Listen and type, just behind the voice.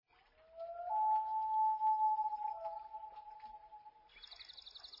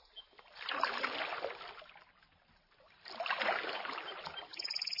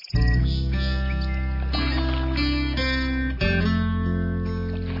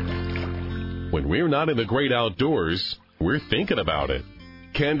When we're not in the great outdoors, we're thinking about it.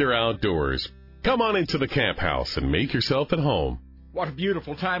 Kinder Outdoors. Come on into the camp house and make yourself at home. What a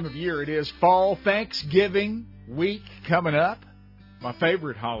beautiful time of year it is. Fall Thanksgiving week coming up. My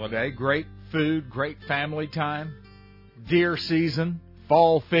favorite holiday. Great food, great family time. Deer season,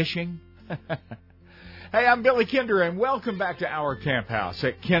 fall fishing. Hey, I'm Billy Kinder, and welcome back to our camp house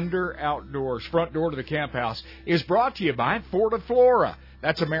at Kinder Outdoors. Front door to the camp house is brought to you by Fortiflora.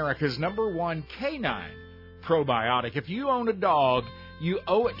 That's America's #1 canine probiotic. If you own a dog, you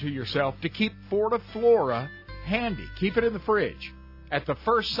owe it to yourself to keep Fortiflora handy. Keep it in the fridge. At the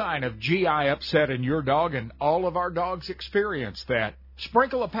first sign of GI upset in your dog, and all of our dogs experience that,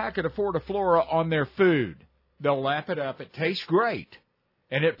 sprinkle a packet of Fortiflora on their food. They'll lap it up. It tastes great,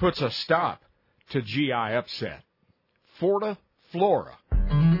 and it puts a stop to GI upset. Fortiflora.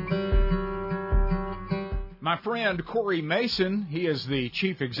 My friend Corey Mason, he is the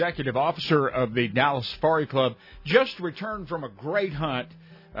Chief Executive Officer of the Dallas Safari Club, just returned from a great hunt.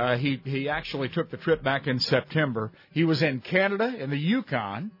 He actually took the trip back in September. He was in Canada, in the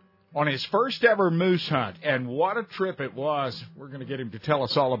Yukon, on his first ever moose hunt, and what a trip it was. We're going to get him to tell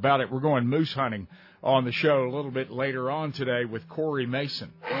us all about it. We're going moose hunting on the show a little bit later on today with Corey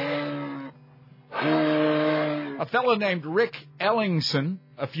Mason. A fellow named Rick Ellingson,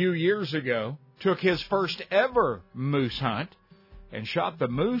 a few years ago, took his first ever moose hunt and shot the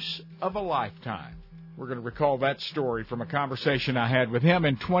moose of a lifetime. We're going to recall that story from a conversation I had with him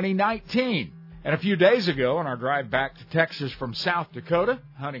in 2019. And a few days ago, on our drive back to Texas from South Dakota,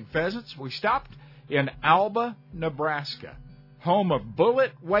 hunting pheasants, we stopped in Alba, Nebraska, home of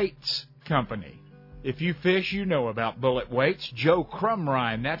Bullet Weights Company. If you fish, you know about Bullet Weights. Joe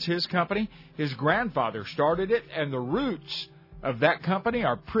Crumrine, that's his company. His grandfather started it, and the roots of that company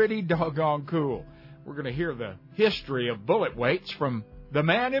are pretty doggone cool. We're going to hear the history of Bullet Weights from the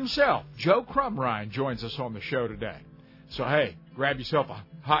man himself. Joe Crumrine joins us on the show today. So, hey, grab yourself a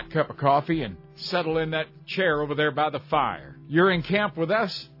hot cup of coffee and settle in that chair over there by the fire. You're in camp with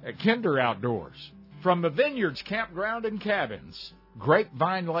us at Kinder Outdoors. From the Vineyards Campground and Cabins,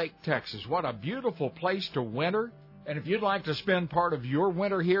 Grapevine Lake, Texas. What a beautiful place to winter. And if you'd like to spend part of your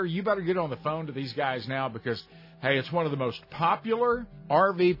winter here, you better get on the phone to these guys now because, hey, it's one of the most popular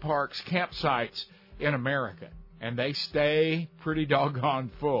RV parks, campsites in America. And they stay pretty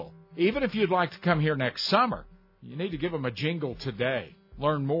doggone full. Even if you'd like to come here next summer, you need to give them a jingle today.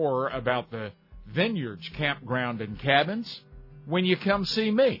 Learn more about the Vineyards Campground and Cabins when you come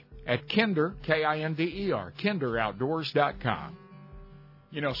see me at Kinder, Kinder, kinderoutdoors.com.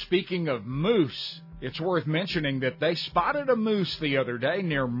 You know, speaking of moose, it's worth mentioning that they spotted a moose the other day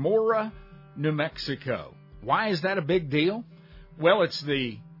near Mora, New Mexico. Why is that a big deal? Well, it's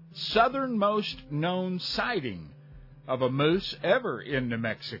the southernmost known sighting of a moose ever in New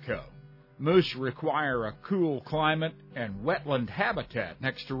Mexico. Moose require a cool climate and wetland habitat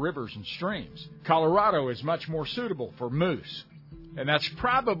next to rivers and streams. Colorado is much more suitable for moose, and that's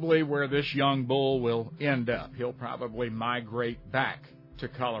probably where this young bull will end up. He'll probably migrate back to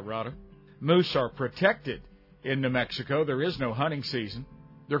Colorado. Moose are protected in New Mexico. There is no hunting season.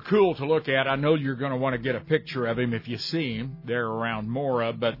 They're cool to look at. I know you're going to want to get a picture of him if you see him there around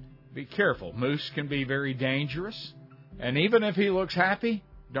Mora, but be careful. Moose can be very dangerous, and even if he looks happy,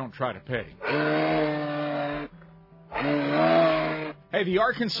 don't try to pet him. Hey, the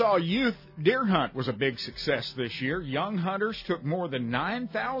Arkansas Youth Deer Hunt was a big success this year. Young hunters took more than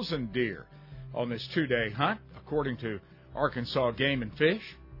 9,000 deer on this two-day hunt, according to Arkansas Game and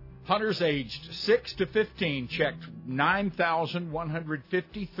Fish. Hunters aged 6 to 15 checked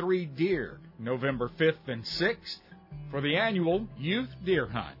 9,153 deer November 5th and 6th for the annual Youth Deer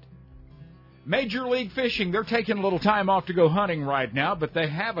Hunt. Major League Fishing, they're taking a little time off to go hunting right now, but they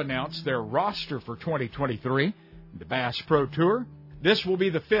have announced their roster for 2023, the Bass Pro Tour. This will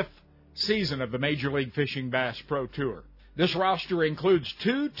be the 5th season of the Major League Fishing Bass Pro Tour. This roster includes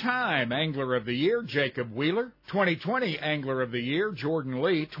two-time Angler of the Year, Jacob Wheeler, 2020 Angler of the Year, Jordan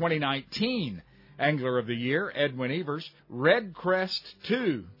Lee, 2019 Angler of the Year, Edwin Evers, Red Crest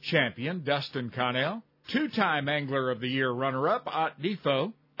II champion, Dustin Connell, two-time Angler of the Year runner-up, Ott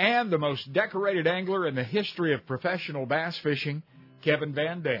Defoe, and the most decorated angler in the history of professional bass fishing, Kevin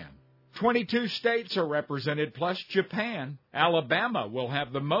Van Dam. 22 states are represented, plus Japan. Alabama will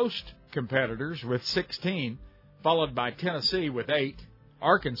have the most competitors with 16, followed by Tennessee with 8.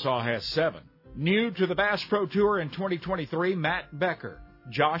 Arkansas has 7. New to the Bass Pro Tour in 2023, Matt Becker,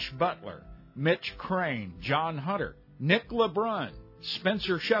 Josh Butler, Mitch Crane, John Hunter, Nick LeBrun,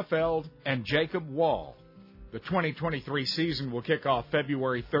 Spencer Sheffield, and Jacob Wall. The 2023 season will kick off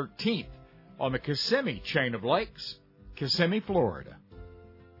February 13th on the Kissimmee chain of lakes, Kissimmee, Florida.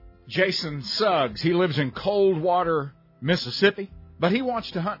 Jason Suggs, he lives in Coldwater, Mississippi, but he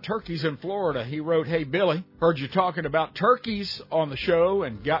wants to hunt turkeys in Florida. He wrote, "Hey, Billy, heard you talking about turkeys on the show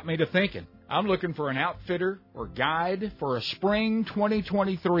and got me to thinking. I'm looking for an outfitter or guide for a spring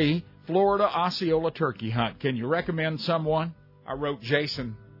 2023 Florida Osceola turkey hunt. Can you recommend someone?" I wrote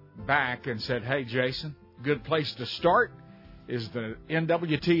Jason back and said, "Hey, Jason, good place to start is the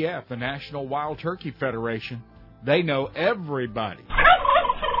NWTF, the National Wild Turkey Federation. They know everybody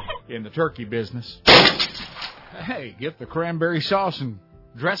in the turkey business. Hey, get the cranberry sauce and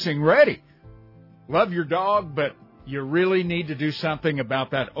dressing ready. Love your dog, but you really need to do something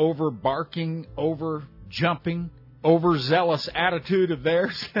about that over-barking, over-jumping, overzealous attitude of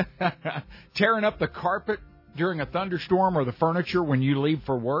theirs. Tearing up the carpet during a thunderstorm or the furniture when you leave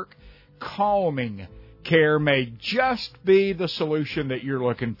for work. Calming care may just be the solution that you're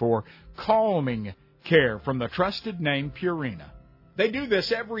looking for. Calming care from the trusted name Purina. They do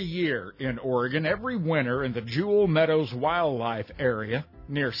this every year in Oregon, every winter in the Jewel Meadows Wildlife Area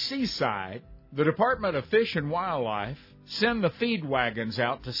near Seaside. The Department of Fish and Wildlife send the feed wagons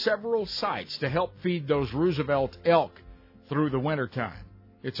out to several sites to help feed those Roosevelt elk through the wintertime.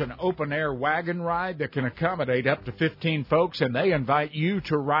 It's an open-air wagon ride that can accommodate up to 15 folks, and they invite you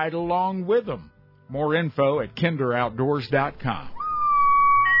to ride along with them. More info at kinderoutdoors.com.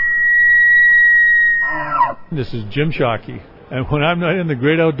 This is Jim Shockey, and when I'm not in the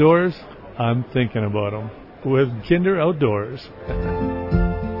great outdoors, I'm thinking about them with Kinder Outdoors.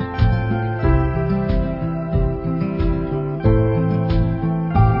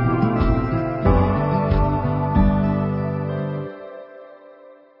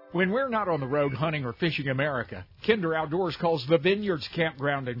 When we're not on the road hunting or fishing America, Kinder Outdoors calls the Vineyards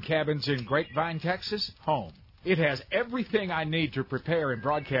Campground and Cabins in Grapevine, Texas, home. It has everything I need to prepare and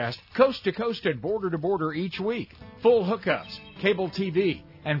broadcast coast to coast and border to border each week. Full hookups, cable TV,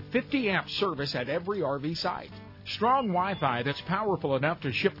 and 50-amp service at every RV site. Strong Wi-Fi that's powerful enough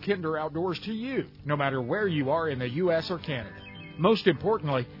to ship Kinder Outdoors to you, no matter where you are in the U.S. or Canada. Most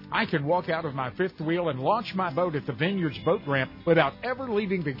importantly, I can walk out of my fifth wheel and launch my boat at the Vineyards boat ramp without ever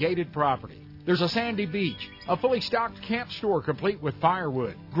leaving the gated property. There's a sandy beach, a fully stocked camp store complete with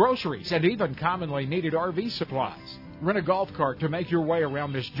firewood, groceries, and even commonly needed RV supplies. Rent a golf cart to make your way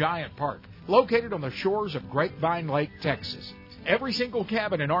around this giant park, located on the shores of Grapevine Lake, Texas. Every single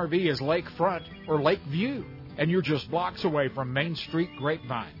cabin and RV is lakefront or lake view, and you're just blocks away from Main Street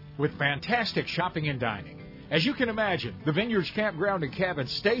Grapevine, with fantastic shopping and dining. As you can imagine, the Vineyards Campground and Cabin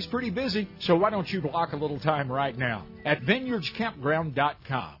stays pretty busy, so why don't you block a little time right now at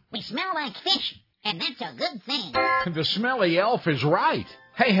vineyardscampground.com. We smell like fish, and that's a good thing. The smelly elf is right.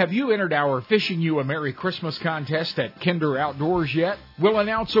 Hey, have you entered our Fishing You a Merry Christmas contest at Kinder Outdoors yet? We'll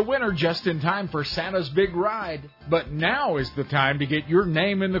announce a winner just in time for Santa's big ride. But now is the time to get your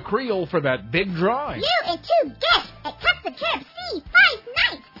name in the creel for that big drawing. You and two guests at Cut the Camp Sea 5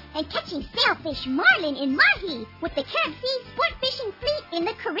 nights and catching sailfish, marlin, and mahi with the Camp Sea Sport Fishing Fleet in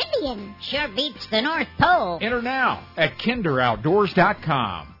the Caribbean. Sure beats the North Pole. Enter now at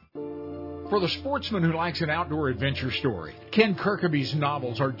kinderoutdoors.com. For the sportsman who likes an outdoor adventure story, Ken Kirkaby's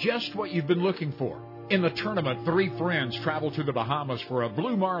novels are just what you've been looking for. In the tournament, 3 friends travel to the Bahamas for a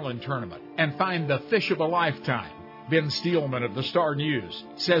blue marlin tournament and find the fish of a lifetime. Ben Steelman of the Star News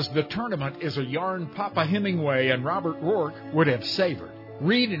says the tournament is a yarn Papa Hemingway and Robert Rourke would have savored.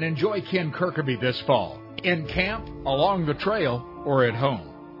 Read and enjoy Ken Kirkaby this fall, in camp, along the trail, or at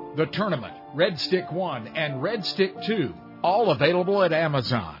home. The tournament, Red Stick 1 and Red Stick 2, all available at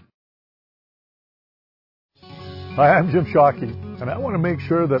Amazon. Hi, I'm Jim Shockey, and I want to make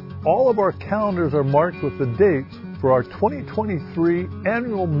sure that all of our calendars are marked with the dates for our 2023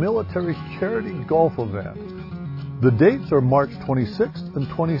 annual military charity golf event. The dates are March 26th and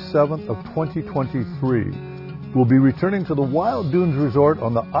 27th of 2023. We'll be returning to the Wild Dunes Resort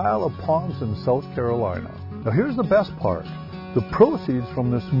on the Isle of Palms in South Carolina. Now here's the best part. The proceeds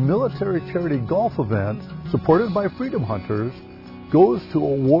from this military charity golf event, supported by Freedom Hunters, goes to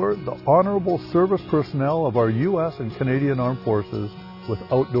award the honorable service personnel of our U.S. and Canadian Armed Forces with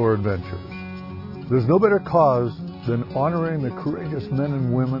outdoor adventures. There's no better cause than honoring the courageous men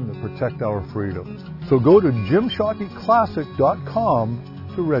and women that protect our freedoms. So go to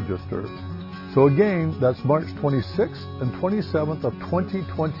JimShockeyClassic.com to register. So again, that's March 26th and 27th of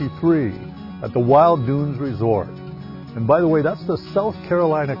 2023 at the Wild Dunes Resort. And by the way, that's the South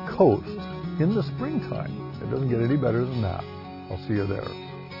Carolina coast in the springtime. It doesn't get any better than that. I'll see you there.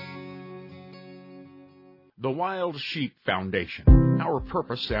 The Wild Sheep Foundation. Our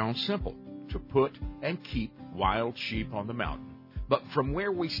purpose sounds simple: to put and keep wild sheep on the mountain. But from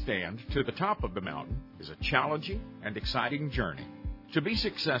where we stand to the top of the mountain is a challenging and exciting journey. To be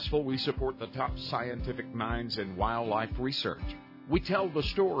successful, we support the top scientific minds in wildlife research. We tell the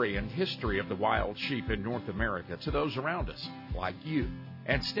story and history of the wild sheep in North America to those around us, like you.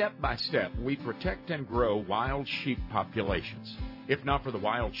 And step by step, we protect and grow wild sheep populations. If not for the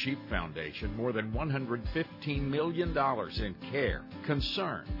Wild Sheep Foundation, more than $115 million in care,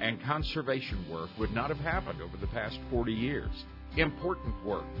 concern, and conservation work would not have happened over the past 40 years. Important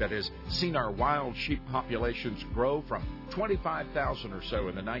work that has seen our wild sheep populations grow from 25,000 or so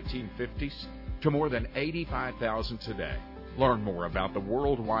in the 1950s to more than 85,000 today. Learn more about the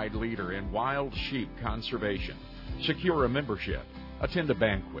worldwide leader in wild sheep conservation. Secure a membership, attend a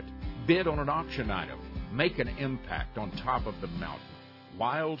banquet, bid on an auction item, make an impact on top of the mountain.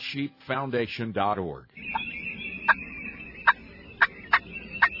 WildSheepFoundation.org.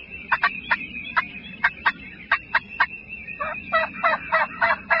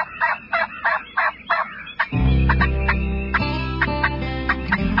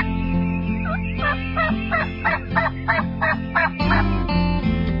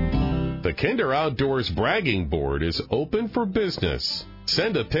 The Kinder Outdoors bragging board is open for business.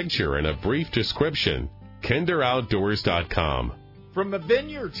 Send a picture and a brief description. KinderOutdoors.com. From the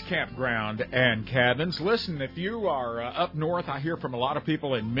Vineyards Campground and Cabins, listen, if you are up north, I hear from a lot of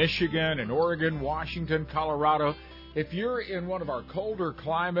people in Michigan and Oregon, Washington, Colorado. If you're in one of our colder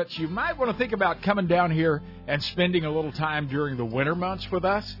climates, you might want to think about coming down here and spending a little time during the winter months with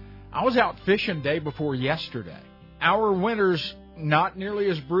us. I was out fishing day before yesterday. Our winters not nearly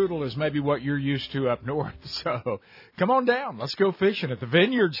as brutal as maybe what you're used to up north. So come on down. Let's go fishing at the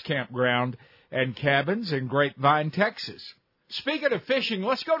Vineyards Campground and Cabins in Grapevine, Texas. Speaking of fishing,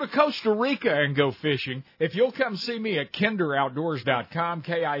 let's go to Costa Rica and go fishing. If you'll come see me at kinderoutdoors.com,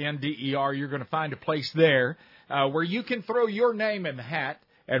 Kinder, you're going to find a place there where you can throw your name in the hat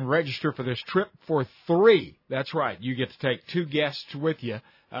and register for this trip for 3. That's right. You get to take 2 guests with you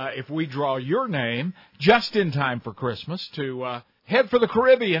if we draw your name just in time for Christmas to head for the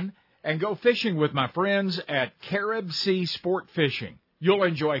Caribbean and go fishing with my friends at Carib Sea Sport Fishing. You'll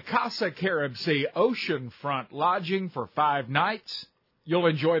enjoy Casa Carib Sea oceanfront lodging for 5 nights. You'll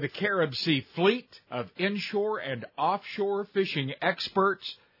enjoy the Carib Sea fleet of inshore and offshore fishing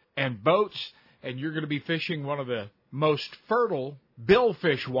experts and boats, and you're going to be fishing one of the most fertile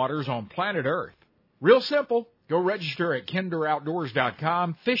billfish waters on planet Earth. Real simple. Go register at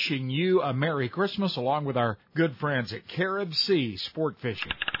kinderoutdoors.com, fishing you a Merry Christmas along with our good friends at Carib Sea Sport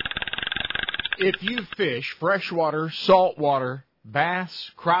Fishing. If you fish freshwater, saltwater, bass,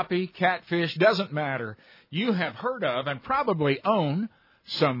 crappie, catfish, doesn't matter, you have heard of and probably own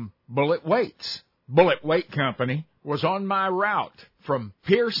some Bullet Weights. Bullet Weight Company was on my route from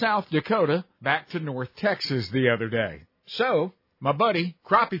Pierre, South Dakota, back to North Texas the other day. So, my buddy,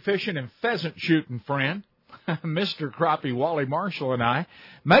 crappie fishing and pheasant shooting friend, Mr. Crappie Wally Marshall, and I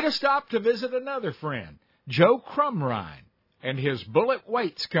made a stop to visit another friend, Joe Crumrine, and his Bullet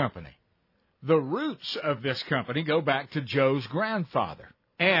Weights Company. The roots of this company go back to Joe's grandfather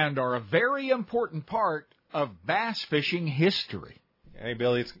and are a very important part of bass fishing history. Hey,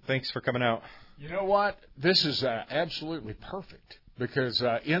 Billy, thanks for coming out. You know what? This is absolutely perfect because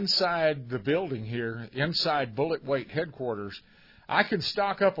inside the building here, inside Bullet Weight headquarters, I can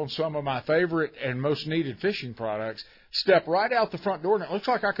stock up on some of my favorite and most needed fishing products, step right out the front door, and it looks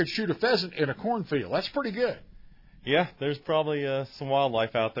like I could shoot a pheasant in a cornfield. That's pretty good. Yeah, there's probably some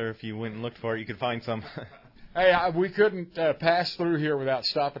wildlife out there. If you went and looked for it, you could find some. Hey, we couldn't pass through here without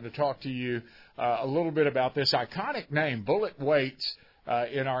stopping to talk to you a little bit about this iconic name, Bullet Weights,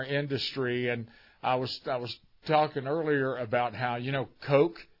 in our industry. And I was talking earlier about how,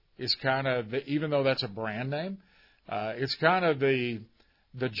 Coke is kind of, even though that's a brand name, it's kind of the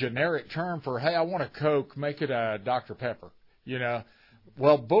generic term for, hey, I want a Coke, make it a Dr. Pepper,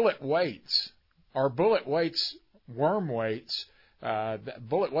 Well, Bullet Weights are Bullet Weights worm weights.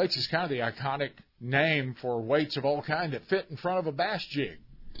 Bullet Weights is kind of the iconic name for weights of all kind that fit in front of a bass jig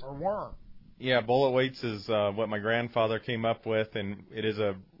or worm. Yeah, Bullet Weights is what my grandfather came up with, and it is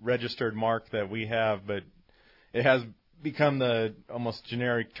a registered mark that we have, but it has become the almost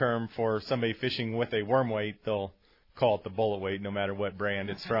generic term for somebody fishing with a worm weight. They'll call it the Bullet Weight no matter what brand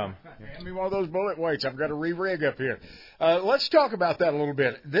it's from. Hand me one of those Bullet Weights. I've got to re-rig up here. Let's talk about that a little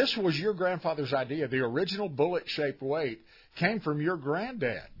bit. This was your grandfather's idea. The original bullet-shaped weight came from your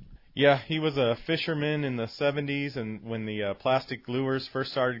granddad. Yeah, he was a fisherman in the 70s, and when the plastic lures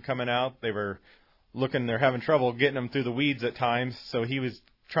first started coming out, they're having trouble getting them through the weeds at times, so he was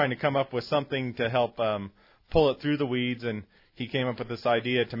trying to come up with something to help pull it through the weeds, and he came up with this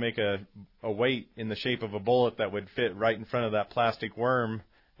idea to make a weight in the shape of a bullet that would fit right in front of that plastic worm,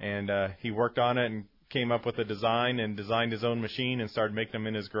 and he worked on it and came up with a design and designed his own machine and started making them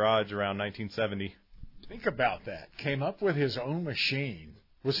in his garage around 1970. Think about that. Came up with his own machine.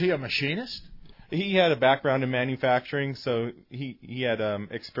 Was he a machinist? He had a background in manufacturing, so he had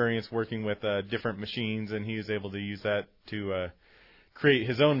experience working with different machines, and he was able to use that to create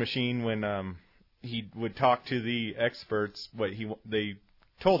his own machine. When he would talk to the experts, they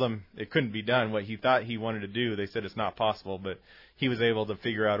told him it couldn't be done. What he thought he wanted to do, they said it's not possible, but he was able to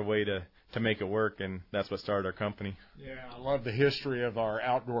figure out a way to make it work, and that's what started our company. Yeah, I love the history of our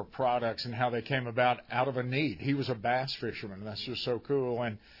outdoor products and how they came about out of a need. He was a bass fisherman. That's just so cool.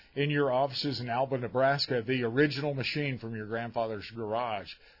 And in your offices in Alba, Nebraska, the original machine from your grandfather's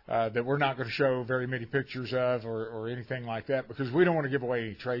garage that we're not going to show very many pictures of or anything like that because we don't want to give away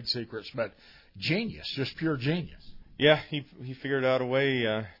any trade secrets, but genius, just pure genius. Yeah, he figured out a way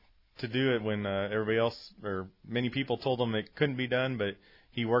to do it when everybody else or many people told him it couldn't be done, but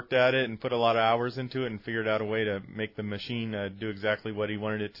he worked at it and put a lot of hours into it and figured out a way to make the machine do exactly what he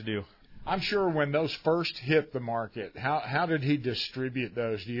wanted it to do. I'm sure when those first hit the market, how did he distribute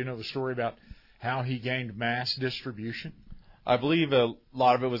those? Do you know the story about how he gained mass distribution? I believe a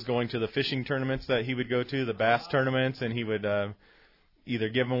lot of it was going to the fishing tournaments that he would go to, the bass tournaments, and he would either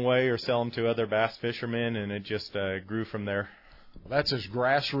give them away or sell them to other bass fishermen, and it just grew from there. Well, that's as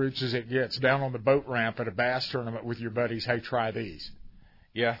grassroots as it gets, down on the boat ramp at a bass tournament with your buddies. Hey, try these.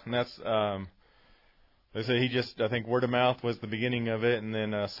 Yeah, and that's they say I think word of mouth was the beginning of it, and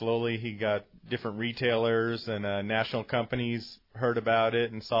then slowly he got different retailers and national companies heard about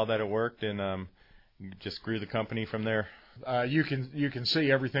it and saw that it worked, and just grew the company from there. You can see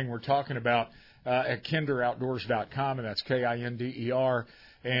everything we're talking about at kinderoutdoors.com, and that's KINDER,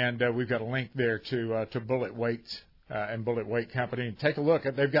 and we've got a link there to Bullet Weights and Bullet Weight Company. And take a look.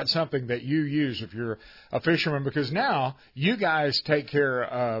 They've got something that you use if you're a fisherman, because now you guys take care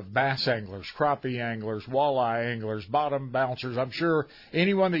of bass anglers, crappie anglers, walleye anglers, bottom bouncers. I'm sure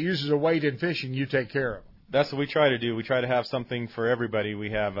anyone that uses a weight in fishing, you take care of. That's what we try to do. We try to have something for everybody.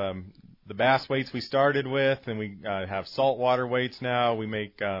 We have the bass weights we started with, and we have saltwater weights now.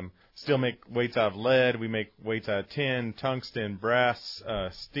 We still make weights out of lead. We make weights out of tin, tungsten, brass,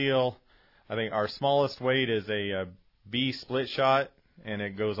 steel. I think our smallest weight is a B split shot, and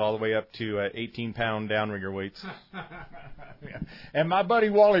it goes all the way up to 18-pound downrigger weights. Yeah. And my buddy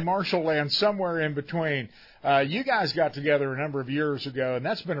Wally Marshall lands somewhere in between. You guys got together a number of years ago, and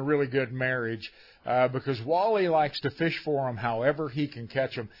that's been a really good marriage because Wally likes to fish for them however he can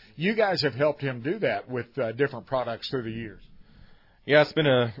catch them. You guys have helped him do that with different products through the years. Yeah, it's been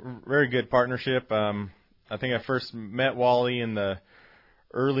a very good partnership. I think I first met Wally in the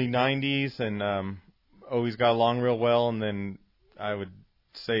early 90s and always got along real well, and then I would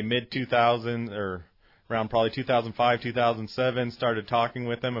say mid-2000 or around probably 2005, 2007, started talking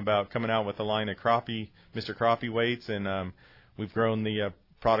with him about coming out with a line of Mr. Crappie weights, and we've grown the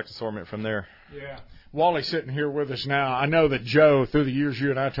product assortment from there. Yeah. Wally's sitting here with us now. I know that Joe, through the years you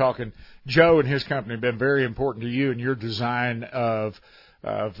and I talking, Joe and his company have been very important to you in your design of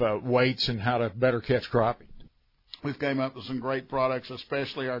weights and how to better catch crappie. We've came up with some great products,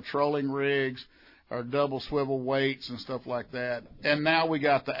 especially our trolling rigs, our double swivel weights and stuff like that. And now we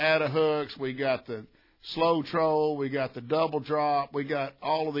got the Atta hooks, we got the slow troll, we got the double drop, we got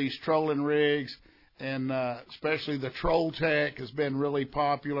all of these trolling rigs, and especially the Troll Tech has been really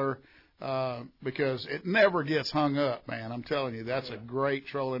popular because it never gets hung up, man. I'm telling you, that's a great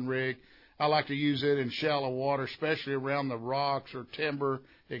trolling rig. I like to use it in shallow water, especially around the rocks or timber,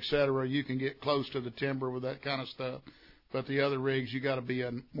 etc. You can get close to the timber with that kind of stuff. But the other rigs, you got to be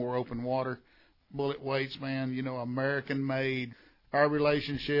in more open water. Bullet weights, man, American made. Our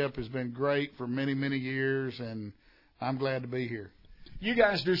relationship has been great for many, many years, and I'm glad to be here. You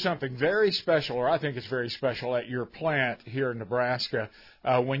guys do something very special, or I think it's very special, at your plant here in Nebraska.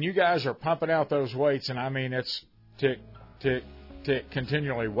 When you guys are pumping out those weights, and I mean it's tick, tick, tick,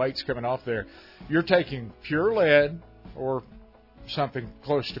 continually weights coming off there, you're taking pure lead or something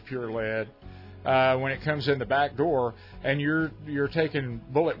close to pure lead when it comes in the back door, and you're taking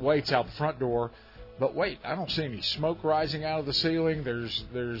bullet weights out the front door. But wait, I don't see any smoke rising out of the ceiling.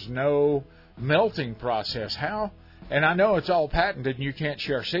 There's no melting process. How? And I know it's all patented and you can't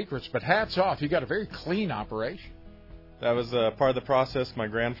share secrets, but hats off. You got a very clean operation. That was part of the process my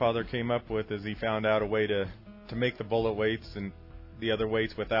grandfather came up with, is he found out a way to make the bullet weights and the other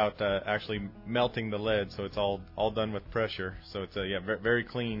weights without actually melting the lead, so it's all done with pressure. So it's a very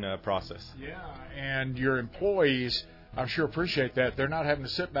clean process. Yeah, and your employees, I'm sure, appreciate that. They're not having to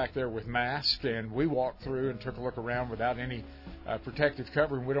sit back there with masks, and we walked through and took a look around without any protective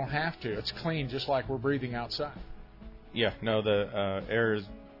covering. We don't have to. It's clean, just like we're breathing outside. Yeah, no, the air is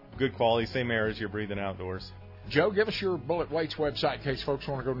good quality, same air as you're breathing outdoors. Joe, give us your Bullet Weights website in case folks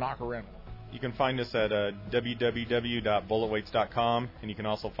want to go knock around. You can find us at www.bulletweights.com, and you can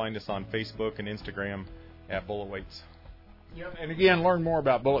also find us on Facebook and Instagram at Bullet Weights. Yep. And again, learn more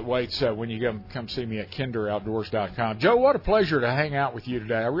about Bullet Weights when you come see me at kinderoutdoors.com. Joe, what a pleasure to hang out with you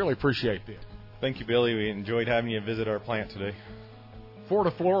today. I really appreciate this. Thank you, Billy. We enjoyed having you visit our plant today.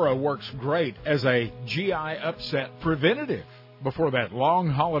 Fortiflora works great as a GI upset preventative before that long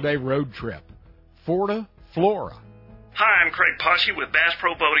holiday road trip. Fortiflora. Hi, I'm Craig Posse with Bass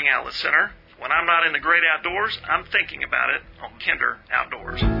Pro Boating Outlet Center. When I'm not in the great outdoors, I'm thinking about it on Kinder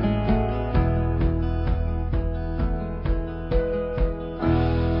Outdoors.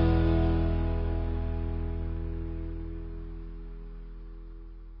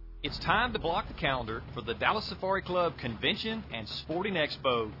 It's time to block the calendar for the Dallas Safari Club Convention and Sporting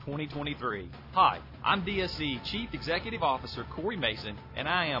Expo 2023. Hi, I'm DSC Chief Executive Officer Corey Mason, and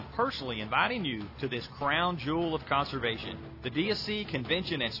I am personally inviting you to this crown jewel of conservation. The DSC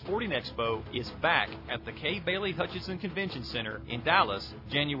Convention and Sporting Expo is back at the Kay Bailey Hutchinson Convention Center in Dallas,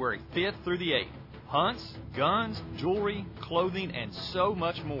 January 5th through the 8th. Hunts, guns, jewelry, clothing, and so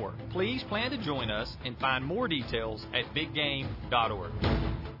much more. Please plan to join us and find more details at biggame.org.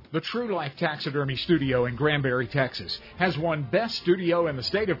 The True Life Taxidermy Studio in Granbury, Texas, has won Best Studio in the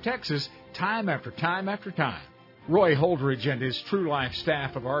state of Texas time after time after time. Roy Holdridge and his True Life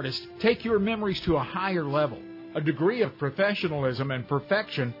staff of artists take your memories to a higher level, a degree of professionalism and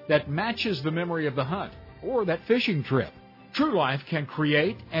perfection that matches the memory of the hunt or that fishing trip. True Life can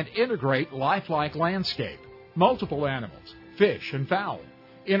create and integrate lifelike landscape, multiple animals, fish, and fowl.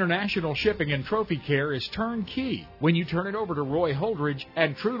 International shipping and trophy care is turnkey when you turn it over to Roy Holdridge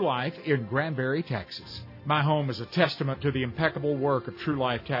and True Life in Granbury, Texas. My home is a testament to the impeccable work of True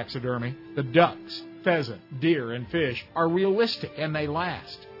Life Taxidermy. The ducks, pheasant, deer, and fish are realistic and they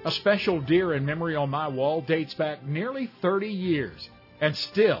last. A special deer in memory on my wall dates back nearly 30 years and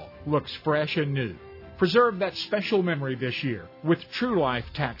still looks fresh and new. Preserve that special memory this year with True Life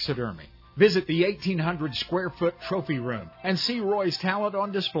Taxidermy. Visit the 1,800-square-foot trophy room and see Roy's talent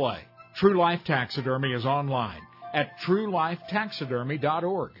on display. True Life Taxidermy is online at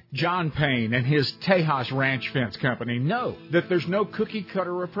truelifetaxidermy.org. John Payne and his Tejas Ranch Fence Company know that there's no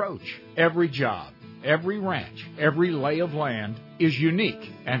cookie-cutter approach. Every job, every ranch, every lay of land is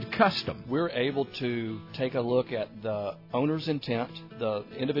unique and custom. We're able to take a look at the owner's intent, the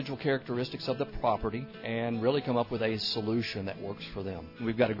individual characteristics of the property, and really come up with a solution that works for them.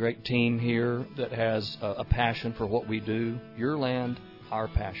 We've got a great team here that has a passion for what we do. Your land, our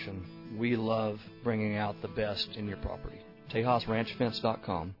passion. We love bringing out the best in your property.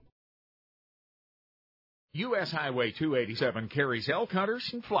 TejasRanchFence.com. U.S. Highway 287 carries elk hunters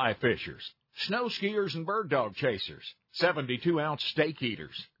and fly fishers, snow skiers and bird dog chasers, 72-ounce steak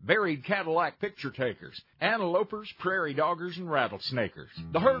eaters, buried Cadillac picture takers, antelopers, prairie doggers, and rattlesnakers.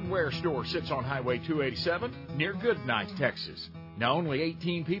 The Herdware store sits on Highway 287 near Goodnight, Texas. Now, only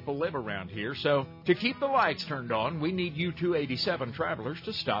 18 people live around here, so to keep the lights turned on, we need you 287 travelers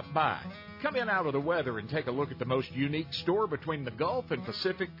to stop by. Come in out of the weather and take a look at the most unique store between the Gulf and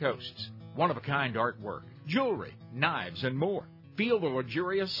Pacific coasts. One-of-a-kind artwork, jewelry, knives, and more. Feel the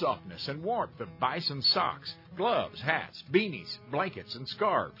luxurious softness and warmth of Bison socks, gloves, hats, beanies, blankets, and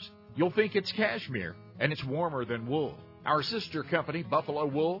scarves. You'll think it's cashmere, and it's warmer than wool. Our sister company, Buffalo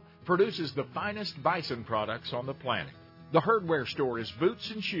Wool, produces the finest Bison products on the planet. The Herdware store is boots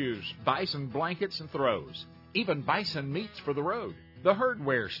and shoes, Bison blankets and throws, even Bison meats for the road. The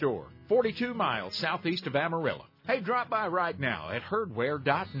Herdware store, 42 miles southeast of Amarillo. Hey, drop by right now at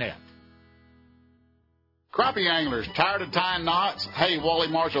herdware.net. Crappie anglers, tired of tying knots? Hey, Wally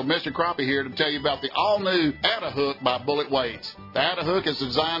Marshall, Mr. Crappie here to tell you about the all-new Atta-Hook by Bullet Weights. The Atta-Hook is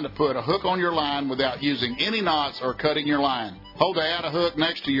designed to put a hook on your line without using any knots or cutting your line. Hold the Atta-Hook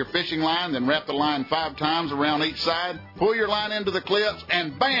next to your fishing line, then wrap the line 5 times around each side. Pull your line into the clips,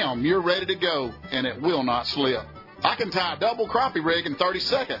 and bam, you're ready to go, and it will not slip. I can tie a double crappie rig in 30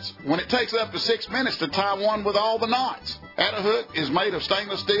 seconds when it takes up to 6 minutes to tie one with all the knots. Atta-Hook is made of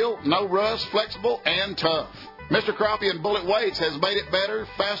stainless steel, no rust, flexible, and tough. Mr. Crappie and Bullet Weights has made it better,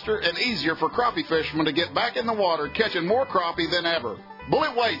 faster, and easier for crappie fishermen to get back in the water catching more crappie than ever.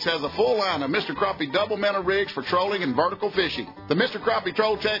 Bullet Weights has a full line of Mr. Crappie double minnow rigs for trolling and vertical fishing. The Mr. Crappie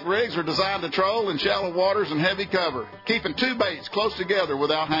Troll Tech rigs are designed to troll in shallow waters and heavy cover, keeping 2 baits close together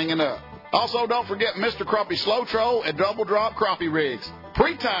without hanging up. Also, don't forget Mr. Crappie Slow Troll and Double Drop Crappie rigs.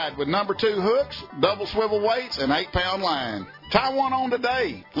 Pre-tied with number 2 hooks, double swivel weights, and 8-pound line. Tie one on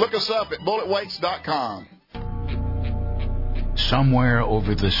today. Look us up at bulletweights.com. Somewhere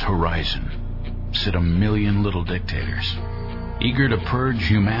over this horizon sit a million little dictators. eager to purge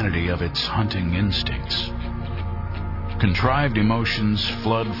humanity of its hunting instincts. Contrived emotions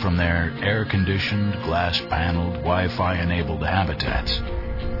flood from their air-conditioned, glass-paneled, Wi-Fi-enabled habitats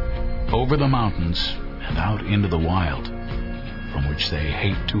over the mountains and out into the wild, from which they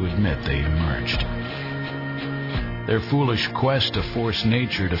hate to admit they emerged. Their foolish quest to force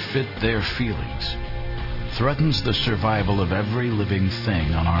nature to fit their feelings threatens the survival of every living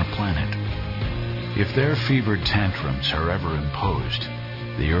thing on our planet. If their fevered tantrums are ever imposed,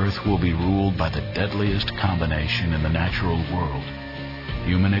 the Earth will be ruled by the deadliest combination in the natural world: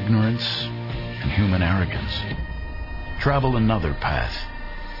 human ignorance and human arrogance. Travel another path,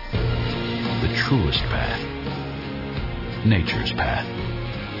 the truest path, nature's path.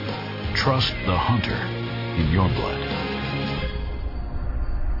 Trust the hunter in your blood.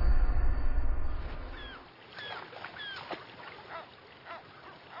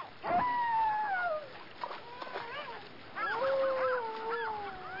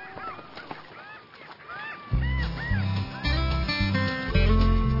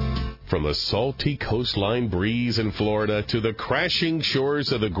 From the salty coastline breeze in Florida to the crashing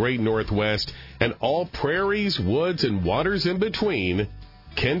shores of the great Northwest and all prairies, woods, and waters in between,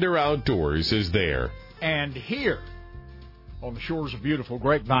 Kinder Outdoors is there. And here, on the shores of beautiful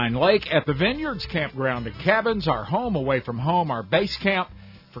Grapevine Lake, at the Vineyards Campground and Cabins, our home away from home, our base camp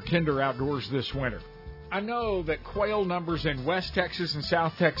for Kinder Outdoors this winter. I know that quail numbers in West Texas and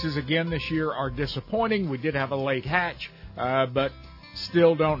South Texas again this year are disappointing. We did have a late hatch, but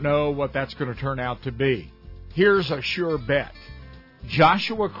still don't know what that's going to turn out to be. Here's a sure bet.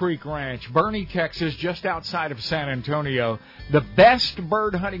 Joshua Creek Ranch, Bernie, Texas, just outside of San Antonio. The best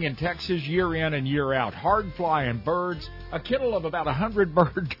bird hunting in Texas year in and year out. Hard-flying birds, a kennel of about 100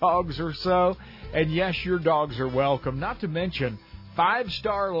 bird dogs or so. And yes, your dogs are welcome, not to mention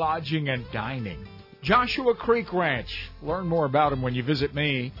 5-star lodging and dining. Joshua Creek Ranch. Learn more about them when you visit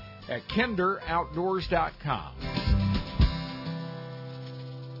me at kinderoutdoors.com.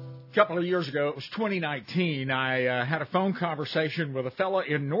 A couple of years ago, it was 2019, I had a phone conversation with a fella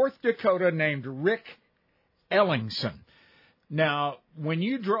in North Dakota named Rick Ellingson. Now, when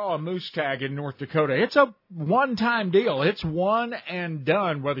you draw a moose tag in North Dakota, it's a one-time deal. It's one and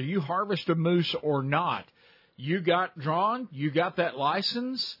done, whether you harvest a moose or not. You got drawn, you got that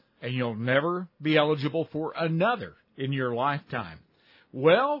license, and you'll never be eligible for another in your lifetime.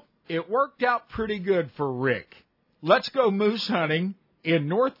 Well, it worked out pretty good for Rick. Let's go moose hunting in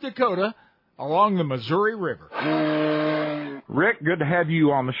North Dakota along the Missouri River. Rick, good to have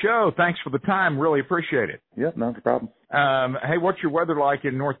you on the show. Thanks for the time. Really appreciate it. Yep, not a problem. Hey, what's your weather like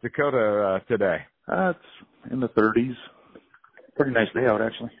in North Dakota today? It's in the 30s. Pretty nice day out,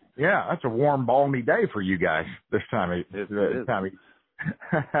 actually. Yeah, that's a warm, balmy day for you guys this time.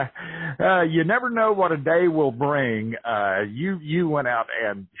 You never know what a day will bring. You went out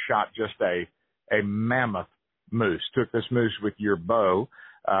and shot just a mammoth moose. Took this moose with your bow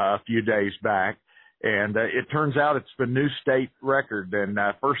a few days back, and it turns out it's the new state record. And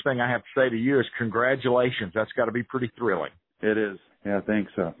first thing I have to say to you is congratulations. That's got to be pretty thrilling. It is. Yeah,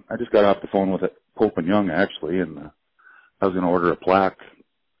 thanks. I just got off the phone with Pope and Young, actually, and I was going to order a plaque,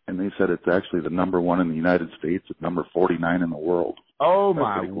 and they said it's actually the number 1 in the United States. It's number 49 in the world. Oh,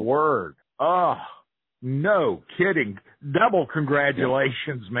 my word. Oh, no kidding. Double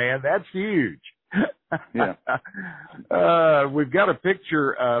congratulations, man. That's huge. Yeah. We've got a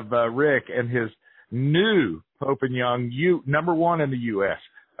picture of Rick and his new Pope and Young, number 1 in the U.S.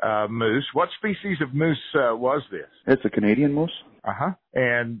 Moose. What species of moose was this? It's a Canadian moose. Uh-huh.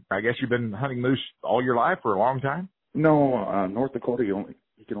 And I guess you've been hunting moose all your life for a long time? No, North Dakota, you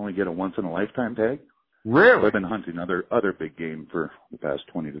can only get a once-in-a-lifetime tag. Really? I've been hunting other big game for the past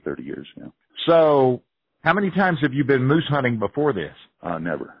 20 to 30 years, yeah. So how many times have you been moose hunting before this?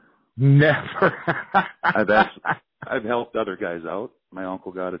 Never. Never. I've helped other guys out. My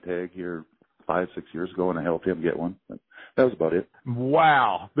uncle got a tag here 5-6 years ago, and I helped him get one. But that was about it.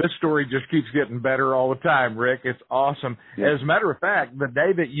 Wow. This story just keeps getting better all the time, Rick. It's awesome. Yeah. As a matter of fact, the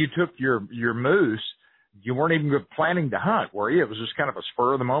day that you took your moose, you weren't even planning to hunt, were you? It was just kind of a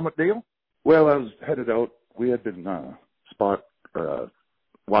spur-of-the-moment deal? Well, I was headed out. We had been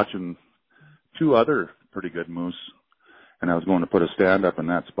watching 2 other pretty good moose, and I was going to put a stand up in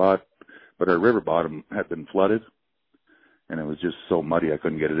that spot, but our river bottom had been flooded, and it was just so muddy I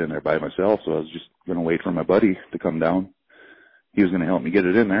couldn't get it in there by myself, so I was just going to wait for my buddy to come down. He was going to help me get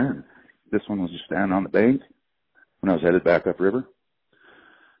it in there, and this one was just standing on the bank when I was headed back upriver,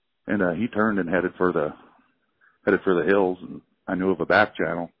 and he turned and headed for the hills, and I knew of a back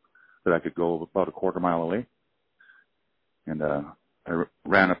channel that I could go about a quarter mile away, and I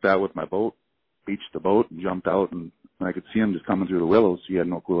ran up that with my boat, beached the boat, and jumped out, and and I could see him just coming through the willows. He had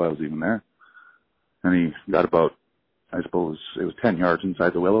no clue I was even there. And he got about, I suppose, it was 10 yards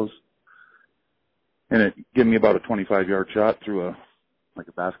inside the willows. And it gave me about a 25-yard shot through a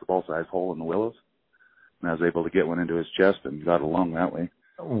basketball-sized hole in the willows. And I was able to get one into his chest and got a lung that way.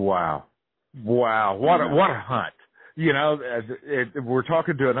 Wow. What a hunt. You know, we're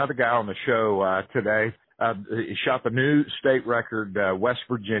talking to another guy on the show today. He shot the new state record West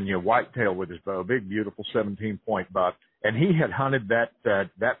Virginia whitetail with his bow, big, beautiful 17-point buck. And he had hunted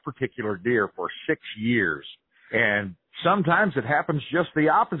that particular deer for 6 years. And sometimes it happens just the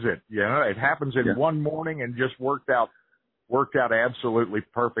opposite. You know, it happens in one morning and just worked out absolutely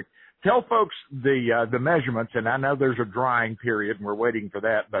perfect. Tell folks the measurements, and I know there's a drying period and we're waiting for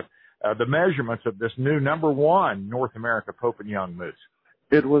that, but the measurements of this new #1 North America Pope and Young moose.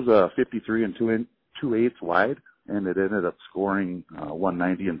 It was 53 and 2/8 wide, and it ended up scoring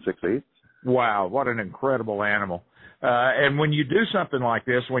 190 and 6/8. Wow, what an incredible animal. And when you do something like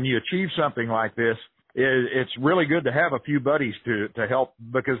this, when you achieve something like this, it's really good to have a few buddies to help,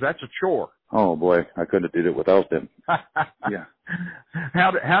 because that's a chore. Oh boy, I couldn't have did it without them. Yeah.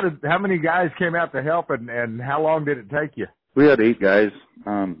 How many guys came out to help, and how long did it take you? We had 8 guys.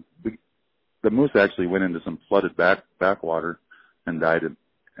 The moose actually went into some flooded backwater and died,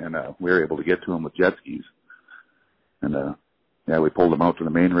 and we were able to get to him with jet skis. And we pulled him out to the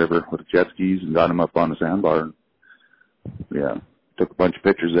main river with jet skis and got him up on the sandbar. Yeah, took a bunch of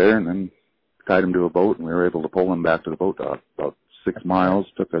pictures there, and then tied him to a boat, and we were able to pull him back to the boat dock. About 6 miles.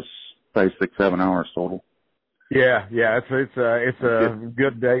 Took us probably 6-7 hours total. Yeah, it's a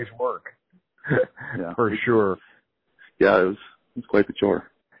good day's work. Yeah, for sure. Yeah, it was quite the chore.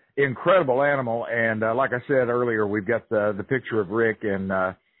 Incredible animal, and like I said earlier, we've got the picture of Rick and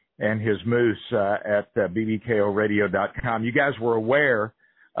his moose at bbkoradio.com. You guys were aware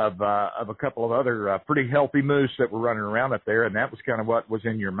of a couple of other pretty healthy moose that were running around up there, and that was kind of what was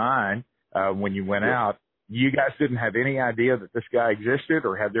in your mind when you went out. You guys didn't have any idea that this guy existed,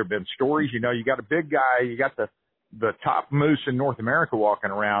 or had there been stories? You know, you got a big guy, you got the top moose in North America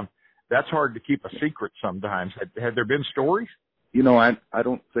walking around. That's hard to keep a secret sometimes. Had there been stories? You know, I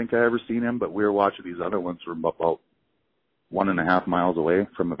don't think I ever seen him, but we were watching these other ones from about 1.5 miles away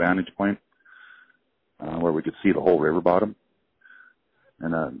from a vantage point where we could see the whole river bottom.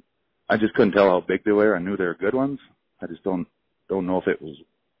 And I just couldn't tell how big they were. I knew they were good ones. I just don't know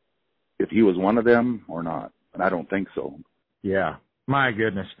if he was one of them or not. And I don't think so. Yeah. My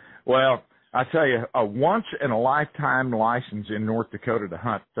goodness. Well, I tell you, a once-in-a-lifetime license in North Dakota to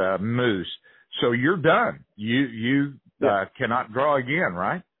hunt moose. So you're done. You cannot draw again,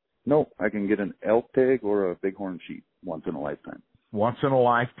 right? No, I can get an elk tag or a bighorn sheep once in a lifetime. Once in a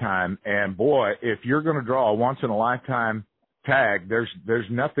lifetime. And boy, if you're going to draw a once in a lifetime tag, there's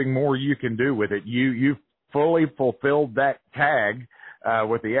nothing more you can do with it. You fully fulfilled that tag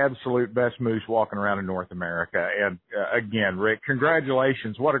with the absolute best moose walking around in North America. And again, Rick,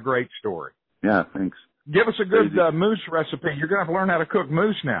 congratulations. What a great story. Yeah, thanks. Give us a good moose recipe. You're going to have to learn how to cook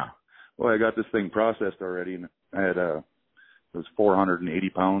moose now. Well, I got this thing processed already, and I had it was 480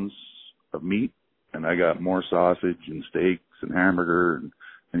 pounds of meat, and I got more sausage and steaks and hamburger,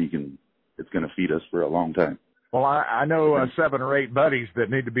 and it's going to feed us for a long time. Well, I know 7 or 8 buddies that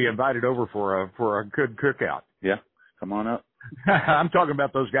need to be invited over for a good cookout. Yeah, come on up. I'm talking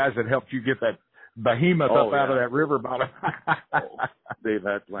about those guys that helped you get that behemoth up out of that river bottom. They've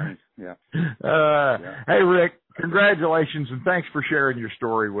had plenty. Yeah. Hey, Rick, congratulations, and thanks for sharing your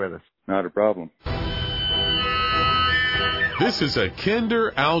story with us. Not a problem. This is a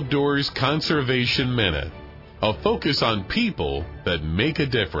Kinder Outdoors Conservation Minute, a focus on people that make a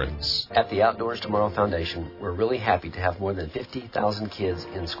difference. At the Outdoors Tomorrow Foundation, we're really happy to have more than 50,000 kids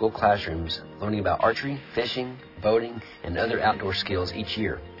in school classrooms learning about archery, fishing, boating, and other outdoor skills each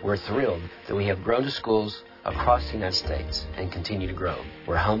year. We're thrilled that we have grown to schools across the United States and continue to grow.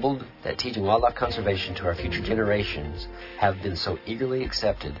 We're humbled that teaching wildlife conservation to our future generations have been so eagerly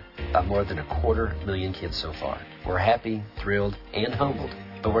accepted by more than 250,000 kids so far. We're happy, thrilled, and humbled,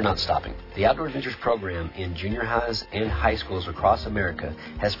 but we're not stopping. The Outdoor Adventures program in junior highs and high schools across America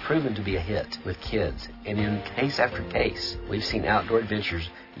has proven to be a hit with kids, and in case after case, we've seen Outdoor Adventures'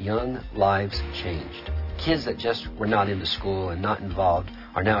 young lives changed. Kids that just were not into school and not involved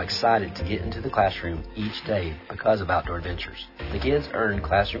are now excited to get into the classroom each day because of Outdoor Adventures. The kids earn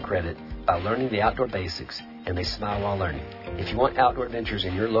classroom credit by learning the outdoor basics, and they smile while learning. If you want Outdoor Adventures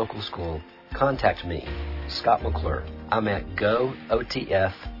in your local school, contact me, Scott McClure. I'm at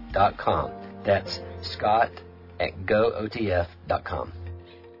gootf.com. That's Scott at gootf.com.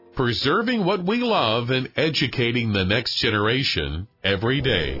 Preserving what we love and educating the next generation every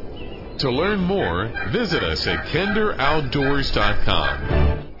day. To learn more, visit us at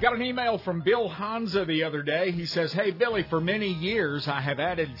kinderoutdoors.com. Got an email from Bill Hansa the other day. He says, "Hey, Billy, for many years I have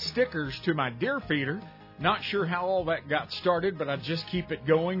added stickers to my deer feeder. Not sure how all that got started, but I just keep it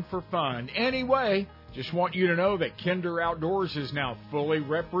going for fun. Anyway, just want you to know that Kinder Outdoors is now fully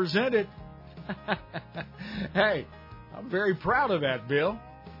represented." Hey, I'm very proud of that, Bill.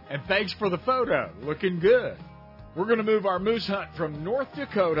 And thanks for the photo. Looking good. We're going to move our moose hunt from North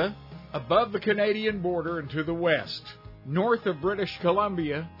Dakota, above the Canadian border, and to the west, north of British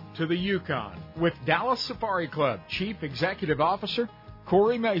Columbia to the Yukon, with Dallas Safari Club Chief Executive Officer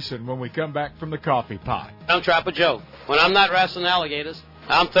Corey Mason when we come back from the coffee pot. Don't trap a joke. When I'm not wrestling alligators,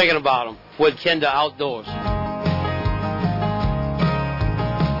 I'm thinking about them with Kinder Outdoors.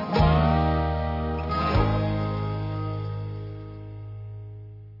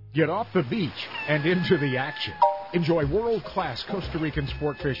 Get off the beach and into the action. Enjoy world-class Costa Rican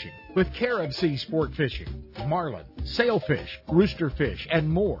sport fishing with Carib Sea Sport Fishing. Marlin, sailfish, roosterfish, and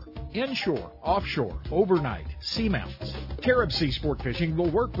more. Inshore, offshore, overnight, seamounts. Carib Sea Sport Fishing will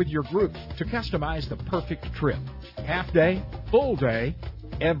work with your group to customize the perfect trip. Half day, full day,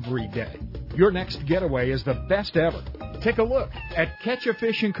 every day. Your next getaway is the best ever. Take a look at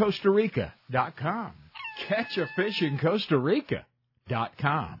catchafishincostarica.com.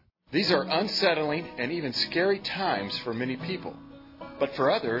 Catchafishincostarica.com. These are unsettling and even scary times for many people. But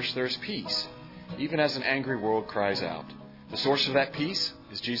for others, there's peace, even as an angry world cries out. The source of that peace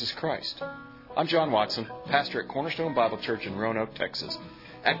is Jesus Christ. I'm John Watson, pastor at Cornerstone Bible Church in Roanoke, Texas.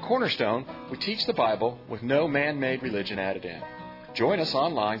 At Cornerstone, we teach the Bible with no man-made religion added in. Join us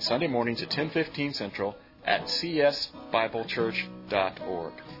online Sunday mornings at 10:15 Central at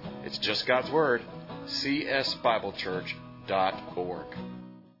csbiblechurch.org. It's just God's Word, csbiblechurch.org.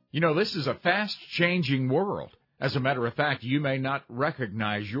 You know, this is a fast-changing world. As a matter of fact, you may not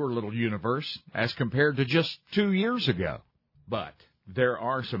recognize your little universe as compared to just 2 years ago. But there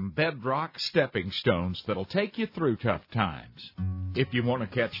are some bedrock stepping stones that'll take you through tough times. If you want to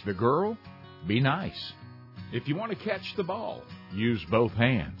catch the girl, be nice. If you want to catch the ball, use both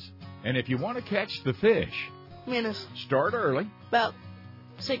hands. And if you want to catch the fish, minutes. Start early. About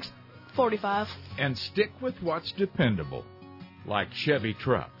 6:45. And stick with what's dependable, like Chevy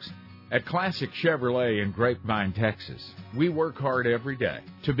trucks. At Classic Chevrolet in Grapevine, Texas, we work hard every day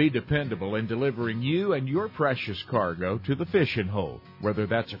to be dependable in delivering you and your precious cargo to the fishing hole, whether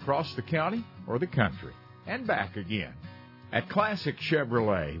that's across the county or the country, and back again. At Classic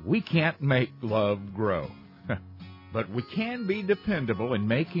Chevrolet, we can't make love grow, but we can be dependable in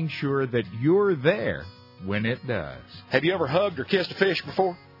making sure that you're there when it does. Have you ever hugged or kissed a fish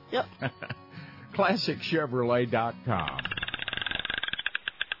before? Yep. ClassicChevrolet.com.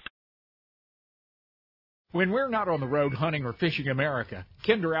 When we're not on the road hunting or fishing America,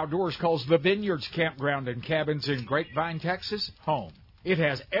 Kinder Outdoors calls the Vineyards Campground and Cabins in Grapevine, Texas, home. It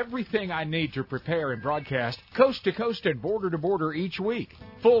has everything I need to prepare and broadcast coast to coast and border to border each week.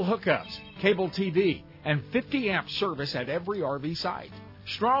 Full hookups, cable TV, and 50-amp service at every RV site.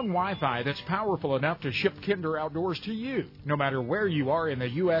 Strong Wi-Fi that's powerful enough to ship Kinder Outdoors to you, no matter where you are in the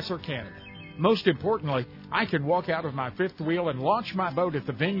U.S. or Canada. Most importantly, I can walk out of my fifth wheel and launch my boat at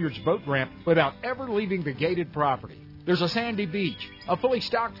the Vineyards boat ramp without ever leaving the gated property. There's a sandy beach, a fully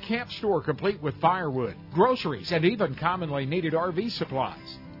stocked camp store complete with firewood, groceries, and even commonly needed RV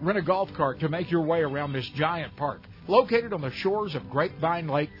supplies. Rent a golf cart to make your way around this giant park, located on the shores of Grapevine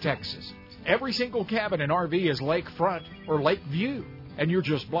Lake, Texas. Every single cabin and RV is lakefront or lake view, and you're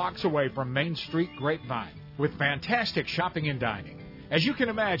just blocks away from Main Street, Grapevine, with fantastic shopping and dining. As you can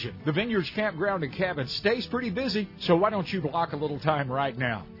imagine, the Vineyards Campground and Cabin stays pretty busy, so why don't you block a little time right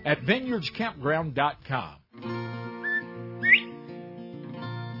now at vineyardscampground.com.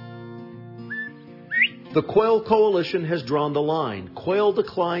 The Quail Coalition has drawn the line. Quail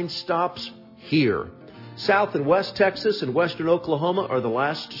decline stops here. South and West Texas and western Oklahoma are the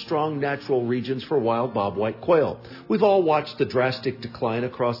last strong natural regions for wild bobwhite quail. We've all watched the drastic decline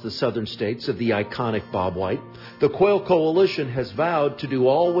across the southern states of the iconic bobwhite. The Quail Coalition has vowed to do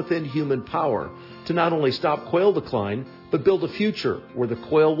all within human power to not only stop quail decline, but build a future where the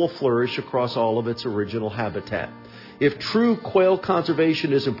quail will flourish across all of its original habitat. If true quail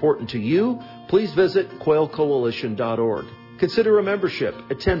conservation is important to you, please visit quailcoalition.org. Consider a membership,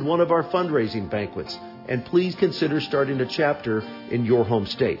 attend one of our fundraising banquets, and please consider starting a chapter in your home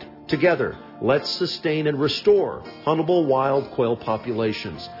state. Together, let's sustain and restore huntable wild quail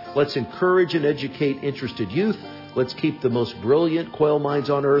populations. Let's encourage and educate interested youth. Let's keep the most brilliant quail minds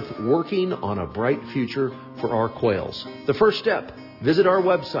on earth working on a bright future for our quails. The first step, visit our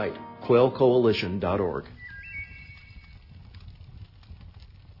website, quailcoalition.org.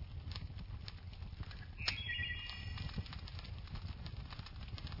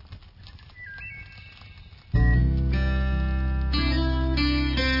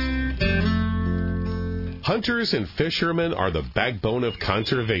 Hunters and fishermen are the backbone of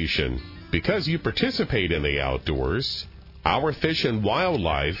conservation. Because you participate in the outdoors, our fish and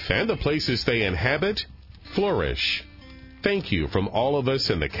wildlife and the places they inhabit flourish. Thank you from all of us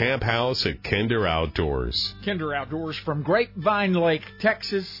in the camp house at Kinder Outdoors. Kinder Outdoors from Grapevine Lake,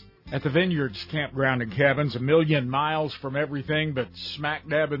 Texas, at the Vineyards Campground and Cabins, 1,000,000 miles from everything, but smack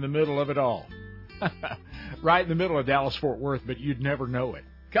dab in the middle of it all. Right in the middle of Dallas-Fort Worth, but you'd never know it.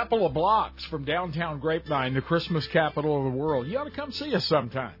 Couple of blocks from downtown Grapevine, the Christmas capital of the world. You ought to come see us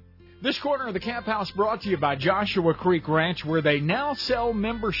sometime. This corner of the Camp House brought to you by Joshua Creek Ranch, where they now sell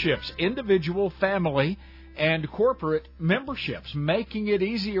memberships, individual, family, and corporate memberships, making it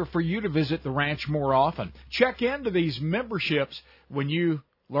easier for you to visit the ranch more often. Check into these memberships when you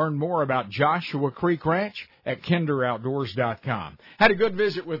learn more about Joshua Creek Ranch at kinderoutdoors.com. Had a good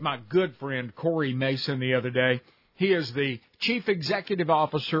visit with my good friend Corey Mason the other day. He is the Chief Executive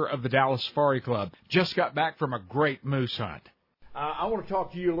Officer of the Dallas Safari Club. Just got back from a great moose hunt. I want to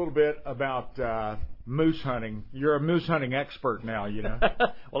talk to you a little bit about moose hunting. You're a moose hunting expert now, you know.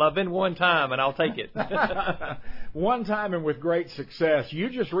 Well, I've been one time, and I'll take it. One time and with great success. You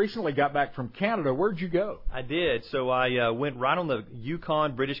just recently got back from Canada. Where'd you go? I did. So I went right on the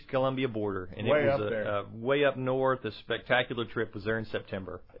Yukon-British Columbia border. And way it was up there. Way up north. A spectacular trip. Was there in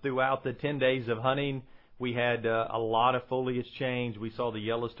September. Throughout the 10 days of hunting, we had a lot of foliage change. We saw the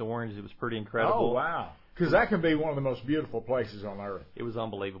yellows to oranges. It was pretty incredible. Oh, wow. Because that can be one of the most beautiful places on earth. It was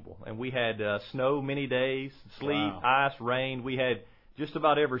unbelievable. And we had snow many days, sleet, Wow. ice, rain. We had just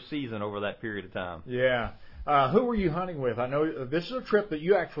about every season over that period of time. Yeah. Who were you hunting with? I know this is a trip that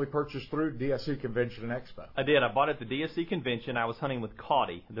you actually purchased through DSC Convention and Expo. I did. I bought it at the DSC Convention. I was hunting with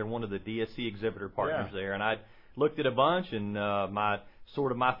Caudy. They're one of the DSC exhibitor partners there. And I looked at a bunch, and my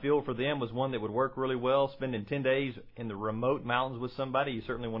feel for them was one that would work really well. Spending 10 days in the remote mountains with somebody, you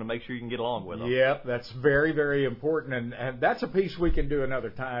certainly want to make sure you can get along with them. Yep, that's very, very important. And that's a piece we can do another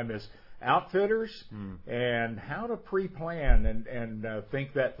time is outfitters and how to pre-plan and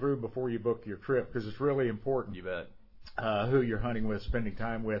think that through before you book your trip, because it's really important. You bet. Who you're hunting with, spending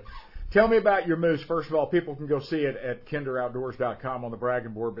time with. Tell me about your moose. First of all, people can go see it at kinderoutdoors.com on the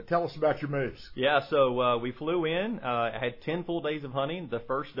bragging board, but tell us about your moose. Yeah, so we flew in. I had 10 full days of hunting. The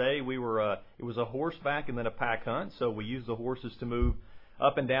first day we were it was a horseback and then a pack hunt, so we used the horses to move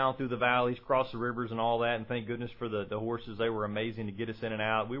up and down through the valleys, cross the rivers and all that, and thank goodness for the horses. They were amazing to get us in and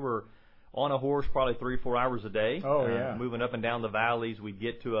out. We were on a horse probably 3 or 4 hours a day. Oh, yeah. Moving up and down the valleys. We'd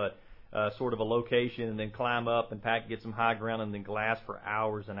get to a sort of a location and then climb up and pack, get some high ground, and then glass for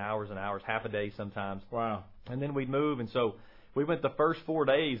hours and hours and hours, half a day sometimes. Wow. And then we'd move, and so we went the first 4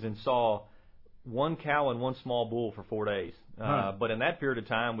 days and saw one cow and one small bull for 4 days. But in that period of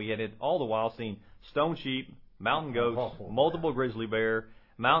time, we had all the while seen stone sheep, mountain goats, multiple grizzly bear,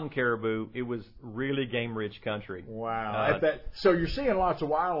 mountain caribou. It was really game-rich country. Wow. So you're seeing lots of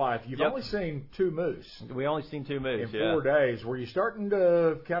wildlife. You've only seen 2 moose. We only seen 2 moose, in 4 days. Were you starting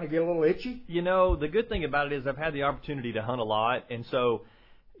to kind of get a little itchy? You know, the good thing about it is I've had the opportunity to hunt a lot, and so,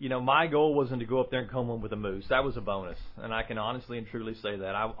 you know, my goal wasn't to go up there and come home with a moose. That was a bonus, and I can honestly and truly say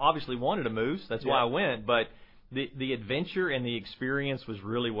that. I obviously wanted a moose. That's why I went, but the adventure and the experience was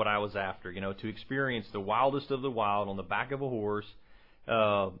really what I was after, you know, to experience the wildest of the wild on the back of a horse.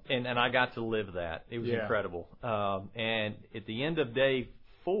 And I got to live that. It was incredible. And at the end of day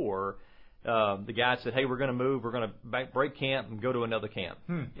 4, the guy said, hey, we're going to move. We're going to break camp and go to another camp.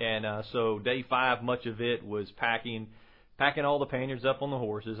 And so day 5, much of it was packing all the panniers up on the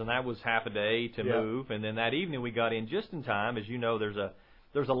horses, and that was half a day to move. And then that evening we got in just in time. As you know, there's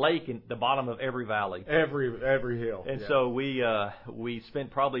a lake in the bottom of every valley. Every hill. And so we spent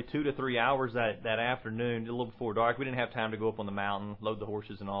probably 2 to 3 hours that afternoon, a little before dark. We didn't have time to go up on the mountain, load the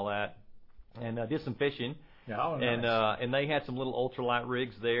horses and all that, and did some fishing. Nice. And they had some little ultralight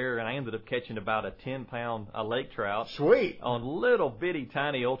rigs there, and I ended up catching about a 10-pound lake trout. Sweet. On little bitty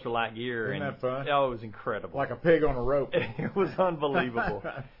tiny ultralight gear. Isn't that fun? Oh, it was incredible. Like a pig on a rope. It was unbelievable.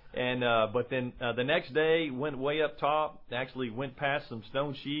 And but then the next day went way up top. Actually went past some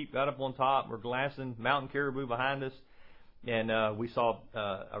stone sheep, got up on top. We're glassing mountain caribou behind us, and we saw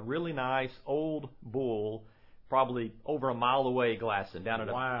a really nice old bull, probably over a mile away, glassing down at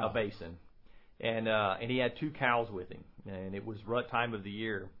a basin. And he had 2 cows with him, and it was rut time of the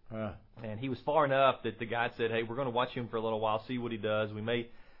year. And he was far enough that the guy said, "Hey, we're going to watch him for a little while, see what he does. We may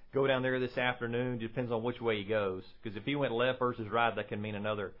go down there this afternoon. Depends on which way he goes. Because if he went left versus right, that can mean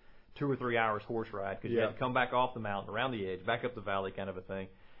another 2 or 3 hours horse ride. Because you had to come back off the mountain, around the edge, back up the valley, kind of a thing.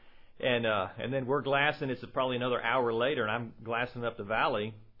 And then we're glassing. It's probably another hour later, and I'm glassing up the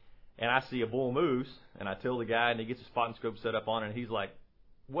valley, and I see a bull moose, and I tell the guy, and he gets a spotting scope set up on it, and he's like,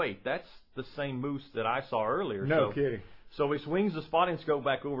 wait, that's the same moose that I saw earlier. No kidding. So he swings the spotting scope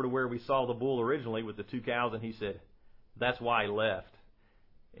back over to where we saw the bull originally with the 2 cows, and he said, that's why he left.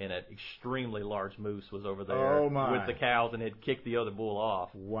 And an extremely large moose was over there with the cows and had kicked the other bull off.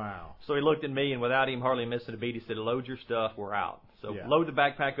 Wow. So he looked at me, and without him hardly missing a beat, he said, load your stuff, we're out. So load the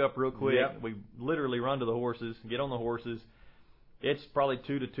backpack up real quick. Yep. We literally run to the horses, get on the horses. It's probably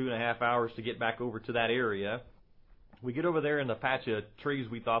 2 to 2.5 hours to get back over to that area. We get over there in the patch of trees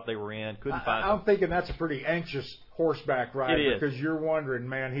we thought they were in. Couldn't find them. I'm thinking that's a pretty anxious horseback ride. It is. Because you're wondering,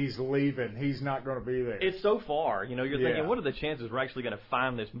 man, he's leaving. He's not going to be there. It's so far. You're thinking, what are the chances we're actually going to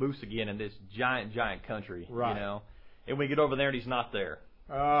find this moose again in this giant, giant country? Right. And we get over there, and he's not there.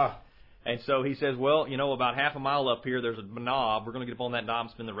 And so he says, well, about half a mile up here, there's a knob. We're going to get up on that knob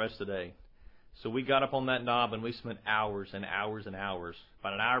and spend the rest of the day. So we got up on that knob, and we spent hours and hours and hours.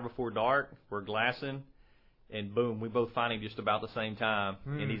 About an hour before dark, we're glassing. And boom, we both find him just about the same time.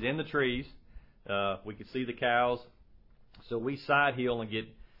 And he's in the trees. We could see the cows. So we side hill and get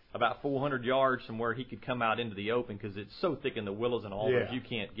about 400 yards from where he could come out into the open because it's so thick in the willows and alders, you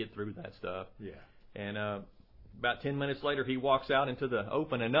can't get through that stuff. Yeah. And about 10 minutes later, he walks out into the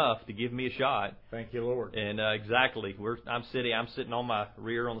open enough to give me a shot. Thank you, Lord. And exactly. I'm sitting on my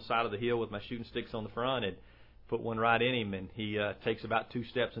rear on the side of the hill with my shooting sticks on the front and put one right in him, and he takes about 2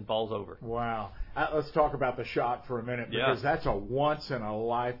 steps and falls over. Wow. Let's talk about the shot for a minute because that's a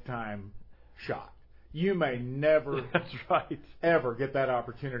once-in-a-lifetime shot. You may never that's right. ever get that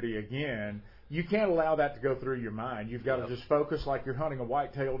opportunity again. You can't allow that to go through your mind. You've got to just focus like you're hunting a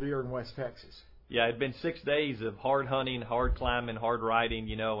white-tailed deer in West Texas. Yeah, it had been 6 days of hard hunting, hard climbing, hard riding,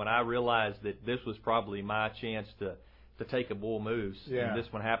 and I realized that this was probably my chance to take a bull moose. Yeah. And this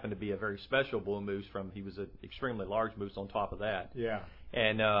one happened to be a very special bull moose he was an extremely large moose on top of that. Yeah.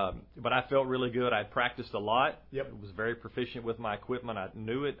 And but I felt really good. I practiced a lot. Yep. Was very proficient with my equipment. I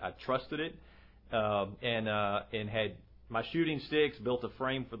knew it. I trusted it. And had my shooting sticks, built a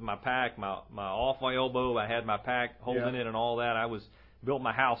frame for my pack, my off my elbow. I had my pack holding it and all that. I built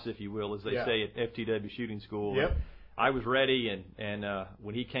my house, if you will, as they say at FTW Shooting School. Yep. I was ready, and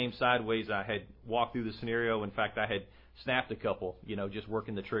when he came sideways, I had walked through the scenario. In fact, I had snapped a couple, just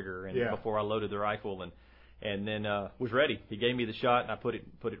working the trigger and before I loaded the rifle, and then was ready. He gave me the shot, and I put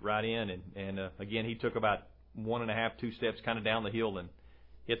it right in, and again, he took about 1.5, 2 steps kind of down the hill and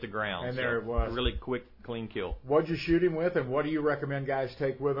hit the ground. And there it was. A really quick, clean kill. What'd you shoot him with, and what do you recommend guys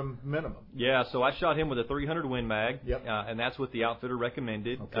take with them minimum? Yeah, so I shot him with a 300 Win Mag, yep. And that's what the outfitter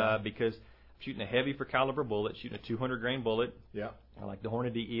recommended because I'm shooting a heavy for caliber bullet, shooting a 200 grain bullet. Yeah. I like the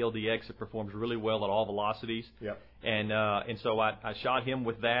Hornady ELDX. It performs really well at all velocities. Yep. And so I shot him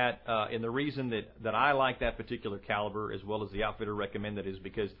with that. And the reason that I like that particular caliber as well as the outfitter recommended is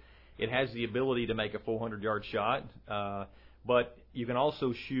because it has the ability to make a 400-yard shot. But you can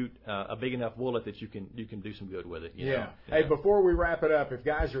also shoot a big enough bullet that you can do some good with it. You know? Hey, before we wrap it up, if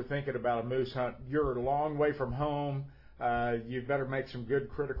guys are thinking about a moose hunt, you're a long way from home. You better make some good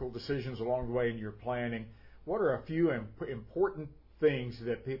critical decisions along the way in your planning. What are a few important things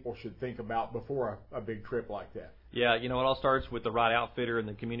that people should think about before a big trip like that? Yeah, it all starts with the right outfitter and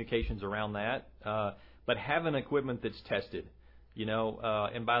the communications around that. But having equipment that's tested.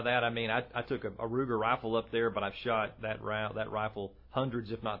 And by that I mean I took a Ruger rifle up there, but I've shot that rifle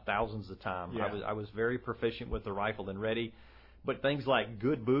hundreds, if not thousands, of times. Yeah. I was very proficient with the rifle and ready. But things like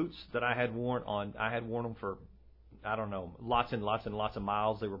good boots that I had worn them for, I don't know, lots and lots and lots of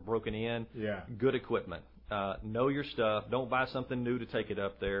miles. They were broken in. Yeah. Good equipment. Know your stuff. Don't buy something new to take it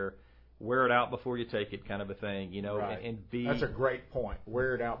up there. Wear it out before you take it, kind of a thing. Right. And be. That's a great point.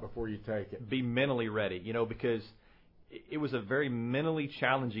 Wear it out before you take it. Be mentally ready. Because it was a very mentally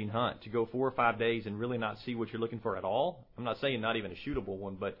challenging hunt to go 4 or 5 days and really not see what you're looking for at all. I'm not saying not even a shootable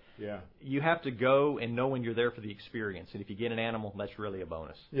one, but you have to go and know when you're there for the experience. And if you get an animal, that's really a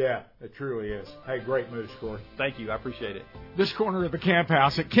bonus. Yeah, it truly is. Hey, great moose, Corey. Thank you. I appreciate it. This corner of the camp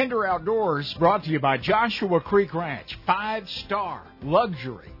house at Kinder Outdoors brought to you by Joshua Creek Ranch, 5-star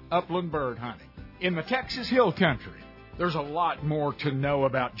luxury upland bird hunting in the Texas Hill Country. There's a lot more to know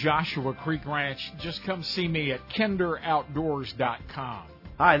about Joshua Creek Ranch. Just come see me at kinderoutdoors.com.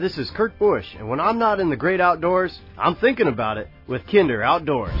 Hi, this is Kurt Busch, and when I'm not in the great outdoors, I'm thinking about it with Kinder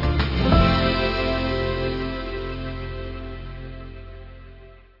Outdoors.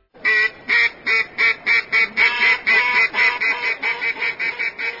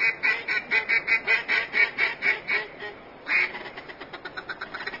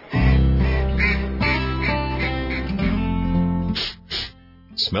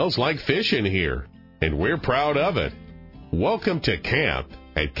 Smells like fish in here, and we're proud of it. Welcome to camp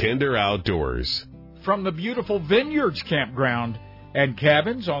at Kinder Outdoors. From the beautiful Vineyards Campground, and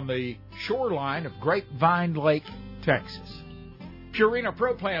cabins on the shoreline of Grapevine Lake, Texas. Purina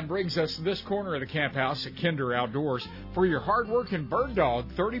Pro Plan brings us to this corner of the camp house at Kinder Outdoors. For your hard-working bird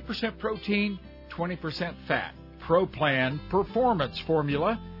dog, 30% protein, 20% fat. Pro Plan Performance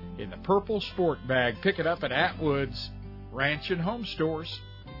Formula in the purple sport bag. Pick it up at Atwood's Ranch and Home Stores.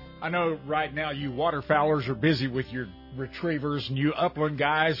 I know right now you waterfowlers are busy with your retrievers, and you upland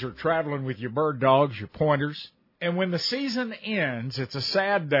guys are traveling with your bird dogs, your pointers. And when the season ends, it's a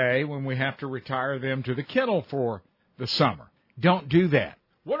sad day when we have to retire them to the kennel for the summer. Don't do that.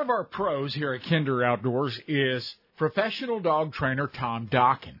 One of our pros here at Kinder Outdoors is professional dog trainer Tom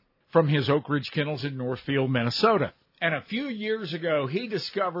Dockin from his Oak Ridge Kennels in Northfield, Minnesota. And a few years ago, he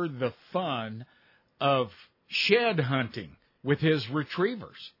discovered the fun of shed hunting with his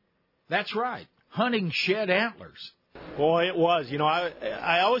retrievers. That's right, hunting shed antlers. Boy, it was. You know,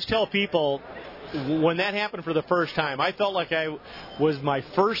 I always tell people when that happened for the first time, I felt like I was my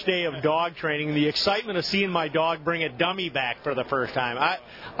first day of dog training, the excitement of seeing my dog bring a dummy back for the first time.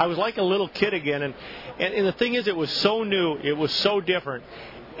 I was like a little kid again, and the thing is, it was so new, it was so different,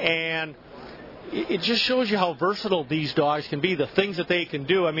 and it just shows you how versatile these dogs can be, the things that they can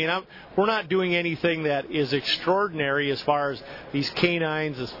do. I mean, we're not doing anything that is extraordinary as far as these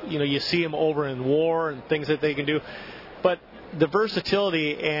canines, you know, you see them over in war and things that they can do, but the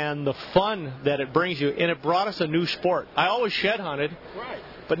versatility and the fun that it brings you, and it brought us a new sport. I always shed hunted, right,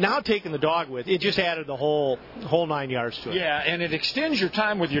 but now taking the dog with, it just added the whole 9 yards to it. Yeah, and it extends your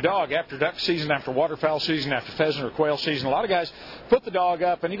time with your dog after duck season, after waterfowl season, after pheasant or quail season. A lot of guys put the dog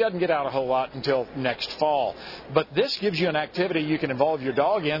up, and he doesn't get out a whole lot until next fall. But this gives you an activity you can involve your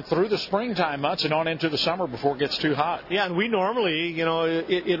dog in through the springtime months and on into the summer before it gets too hot. Yeah, and we normally, you know,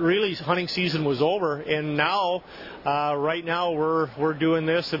 it really, hunting season was over, and now, right now we're doing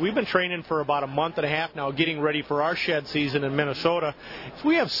this, and we've been training for about a month and a half now, getting ready for our shed season in Minnesota. So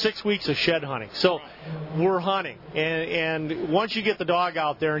we have 6 weeks of shed hunting. So we're hunting, and once you get the dog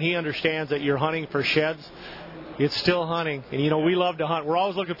out there and he understands that you're hunting for sheds, it's still hunting. And, you know, we love to hunt. We're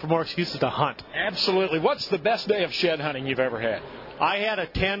always looking for more excuses to hunt. Absolutely. What's the best day of shed hunting you've ever had? I had a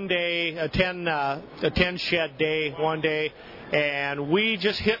 10 shed day one day, and we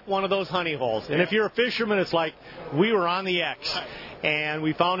just hit one of those honey holes. And if you're a fisherman, it's like we were on the X. And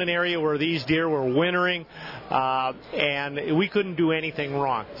we found an area where these deer were wintering, and we couldn't do anything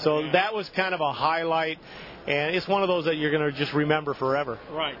wrong. So that was kind of a highlight, and it's one of those that you're going to just remember forever.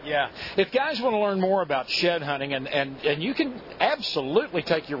 Right, yeah. If guys want to learn more about shed hunting, and you can absolutely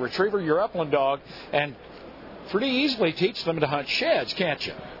take your retriever, your upland dog, and pretty easily teach them to hunt sheds, can't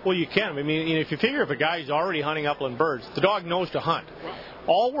you? Well, you can. I mean, if you figure if a guy's already hunting upland birds, the dog knows to hunt. Right.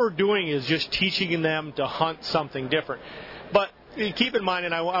 All we're doing is just teaching them to hunt something different. But keep in mind,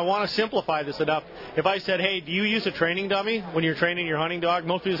 and I want to simplify this enough, if I said, hey, do you use a training dummy when you're training your hunting dog?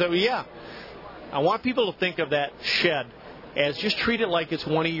 Most people say, well, yeah. I want people to think of that shed as just treat it like it's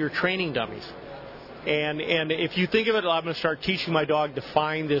one of your training dummies. And if you think of it, I'm going to start teaching my dog to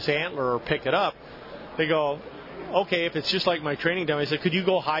find this antler or pick it up. They go, okay, if it's just like my training dummy, I said, could you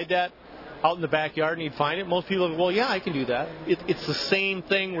go hide that out in the backyard and he'd find it? Most people go, well, yeah, I can do that. It's the same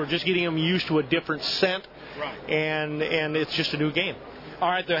thing. We're just getting them used to a different scent, right, and it's just a new game. All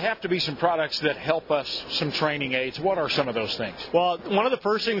right, there have to be some products that help us, some training aids. What are some of those things? Well, one of the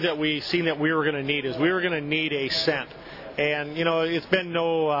first things that we seen that we were going to need is we were going to need a scent. And, you know, it's been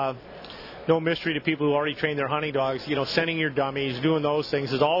no mystery to people who already train their hunting dogs. You know, scenting your dummies, doing those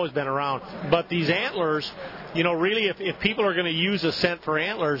things has always been around. But these antlers, you know, really, if people are going to use a scent for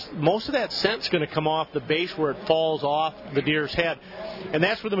antlers, most of that scent's going to come off the base where it falls off the deer's head. And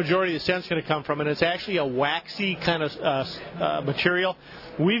that's where the majority of the scent's going to come from. And it's actually a waxy kind of material.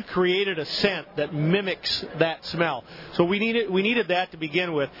 We've created a scent that mimics that smell. So we needed that to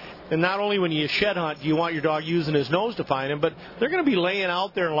begin with. And not only when you shed hunt do you want your dog using his nose to find him, but they're going to be laying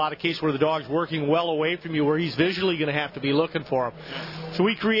out there in a lot of cases where the dog's working well away from you, where he's visually going to have to be looking for him. So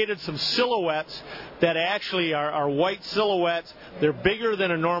we created some silhouettes that actually are white silhouettes. They're bigger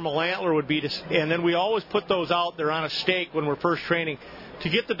than a normal antler would be, and then we always put those out there on a stake when we're first training to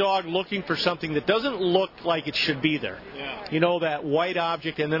get the dog looking for something that doesn't look like it should be there. Yeah. You know, that white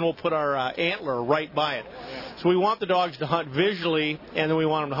object, and then we'll put our antler right by it. Yeah. So we want the dogs to hunt visually, and then we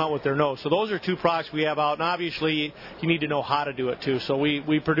want them to hunt with their nose. So those are two products we have out, and obviously you need to know how to do it too. So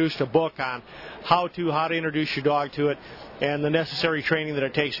we produced a book on how to introduce your dog to it. and the necessary training that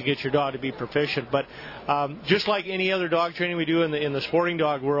it takes to get your dog to be proficient. But just like any other dog training we do in the sporting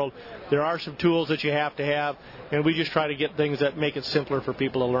dog world, there are some tools that you have to have, and we just try to get things that make it simpler for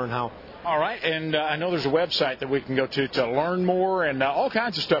people to learn how. All right, and I know there's a website that we can go to learn more and all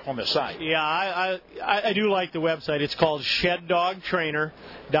kinds of stuff on the site. Yeah, I do like the website. It's called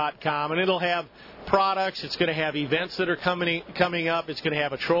ShedDogTrainer.com, and it'll have products. It's going to have events that are coming up. It's going to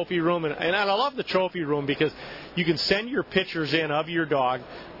have a trophy room, and I love the trophy room because you can send your pictures in of your dog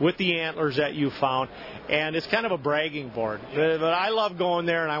with the antlers that you found, and it's kind of a bragging board. But I love going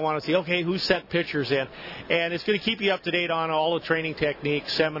there, and I want to see, okay, who sent pictures in, and it's going to keep you up to date on all the training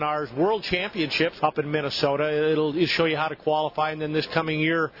techniques, seminars, world championships up in Minnesota. It'll show you how to qualify, and then this coming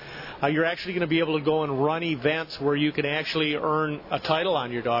year, you're actually going to be able to go and run events where you can actually earn a title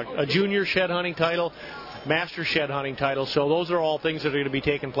on your dog, a junior shed hunting title, master shed hunting title. So those are all things that are going to be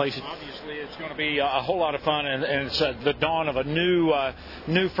taking place. Obviously, it's going to be a whole lot of fun, and it's the dawn of a new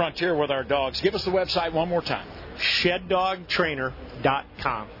frontier with our dogs. Give us the website one more time.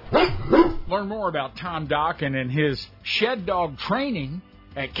 ShedDogTrainer.com. Learn more about Tom Dokken and his shed dog training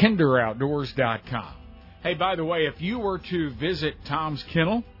at KinderOutdoors.com. Hey, by the way, if you were to visit Tom's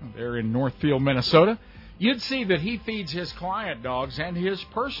Kennel, there in Northfield, Minnesota, you'd see that he feeds his client dogs and his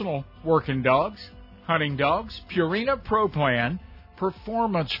personal working dogs, hunting dogs, Purina Pro Plan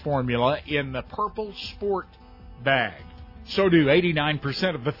Performance Formula in the purple sport bag. So do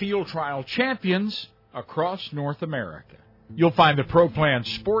 89% of the field trial champions across North America. You'll find the Pro Plan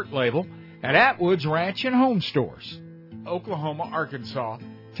Sport label at Atwood's Ranch and Home Stores, Oklahoma, Arkansas,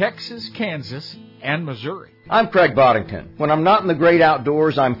 Texas, Kansas, and Missouri. I'm Craig Boddington. When I'm not in the great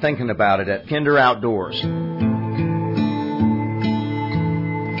outdoors, I'm thinking about it at Kinder Outdoors.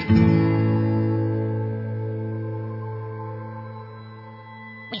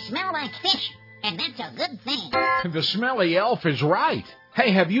 We smell like fish, and that's a good thing. The smelly elf is right.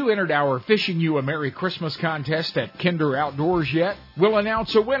 Hey, have you entered our Fishing You a Merry Christmas contest at Kinder Outdoors yet? We'll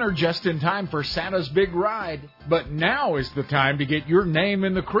announce a winner just in time for Santa's big ride. But now is the time to get your name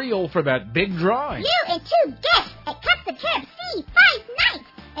in the creel for that big drawing. You and 2 guests at Cut the Carib Sea 5 nights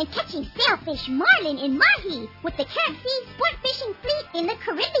and catching sailfish, marlin, and mahi with the Carib Sea Sport Fishing Fleet in the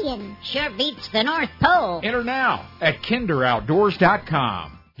Caribbean. Sure beats the North Pole. Enter now at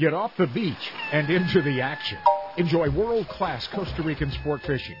KinderOutdoors.com. Get off the beach and into the action. Enjoy world-class Costa Rican sport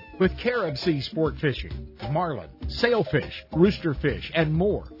fishing with Carib Sea Sport Fishing, marlin, sailfish, roosterfish, and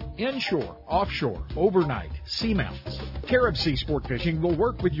more. Inshore, offshore, overnight, seamounts. Carib Sea Sport Fishing will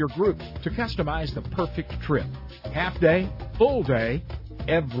work with your group to customize the perfect trip. Half day, full day,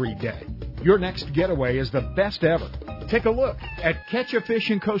 every day. Your next getaway is the best ever. Take a look at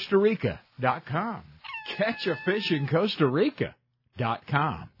CatchAFishInCostaRica.com.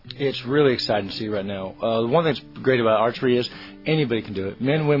 CatchAFishInCostaRica.com. It's really exciting to see right now. One thing that's great about archery is anybody can do it.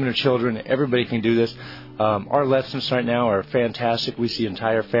 Men, women, or children, everybody can do this. Our lessons right now are fantastic. We see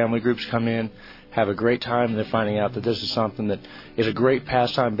entire family groups come in, have a great time, and they're finding out that this is something that is a great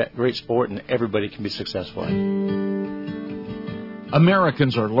pastime, great sport, and everybody can be successful in.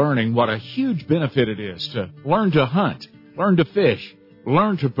 Americans are learning what a huge benefit it is to learn to hunt, learn to fish,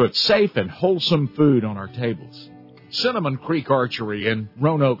 learn to put safe and wholesome food on our tables. Cinnamon Creek Archery in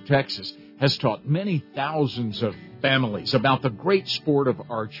Roanoke, Texas, has taught many thousands of families about the great sport of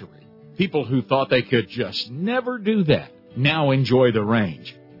archery. People who thought they could just never do that now enjoy the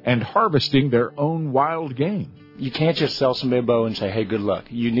range and harvesting their own wild game. You can't just sell somebody a bow and say, hey, good luck.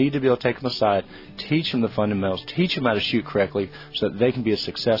 You need to be able to take them aside, teach them the fundamentals, teach them how to shoot correctly so that they can be as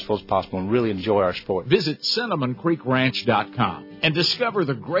successful as possible and really enjoy our sport. Visit CinnamonCreekRanch.com and discover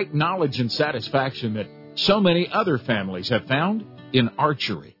the great knowledge and satisfaction that so many other families have found in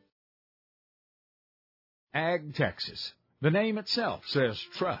archery. Ag Texas. The name itself says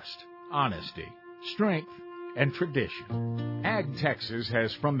trust, honesty, strength, and tradition. Ag Texas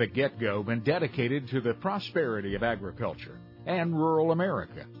has from the get-go been dedicated to the prosperity of agriculture and rural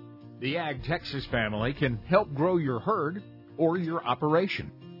America. The Ag Texas family can help grow your herd or your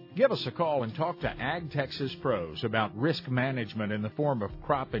operation. Give us a call and talk to Ag Texas pros about risk management in the form of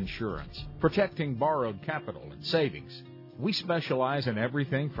crop insurance, protecting borrowed capital and savings. We specialize in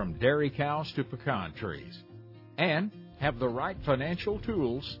everything from dairy cows to pecan trees, and have the right financial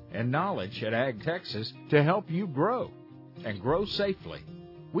tools and knowledge at Ag Texas to help you grow and grow safely.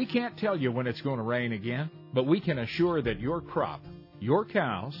 We can't tell you when it's going to rain again, but we can assure that your crop, your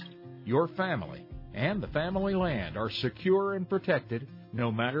cows, your family, and the family land are secure and protected no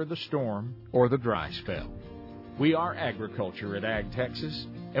matter the storm or the dry spell. We are agriculture at Ag Texas,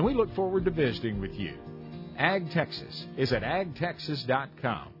 and we look forward to visiting with you. Ag Texas is at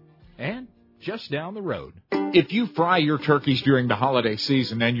agtexas.com and just down the road. If you fry your turkeys during the holiday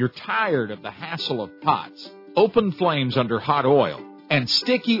season and you're tired of the hassle of pots, open flames under hot oil, and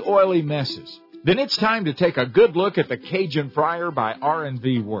sticky, oily messes, then it's time to take a good look at the Cajun Fryer by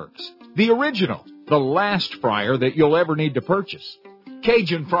R&V Works. The original, the last fryer that you'll ever need to purchase.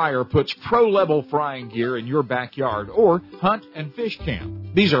 Cajun Fryer puts pro-level frying gear in your backyard or hunt and fish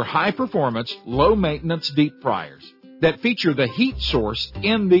camp. These are high-performance, low-maintenance deep fryers that feature the heat source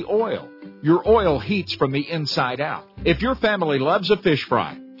in the oil. Your oil heats from the inside out. If your family loves a fish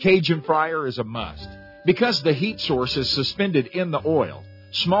fry, Cajun Fryer is a must. Because the heat source is suspended in the oil,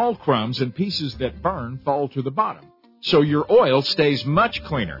 small crumbs and pieces that burn fall to the bottom. So your oil stays much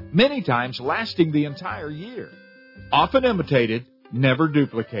cleaner, many times lasting the entire year. Often imitated, never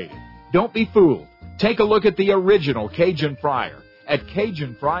duplicated. Don't be fooled. Take a look at the original Cajun Fryer at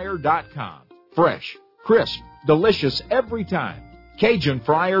CajunFryer.com. Fresh, crisp, delicious every time.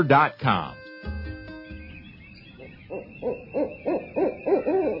 CajunFryer.com.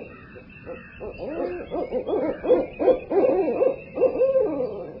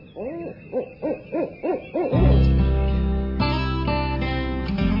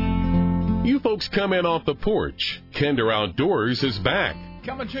 You folks come in off the porch. Kinder Outdoors is back.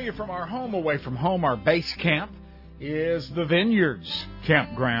 Coming to you from our home away from home, our base camp is the Vineyards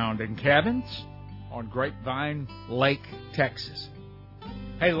Campground and Cabins on Grapevine Lake, Texas.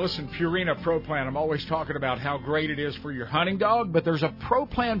 Hey, listen, Purina Pro Plan. I'm always talking about how great it is for your hunting dog, but there's a Pro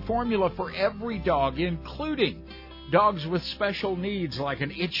Plan formula for every dog, including dogs with special needs like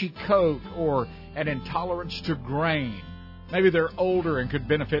an itchy coat or an intolerance to grain. Maybe they're older and could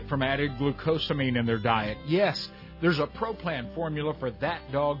benefit from added glucosamine in their diet. Yes, there's a Pro Plan formula for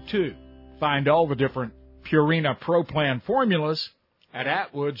that dog, too. Find all the different Purina Pro Plan formulas at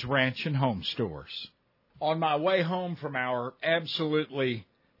Atwood's Ranch and Home Stores. On my way home from our absolutely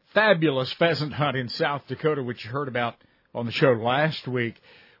fabulous pheasant hunt in South Dakota, which you heard about on the show last week,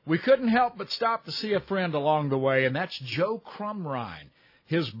 we couldn't help but stop to see a friend along the way, and that's Joe Crumrine.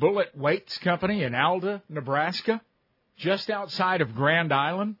 His Bullet Weights Company in Alda, Nebraska, just outside of Grand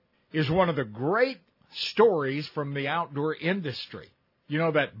Island, is one of the great stories from the outdoor industry. You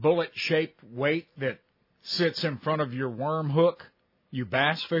know that bullet-shaped weight that sits in front of your worm hook, you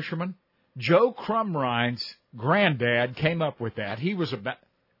bass fishermen? Joe Crumrine's granddad came up with that. He was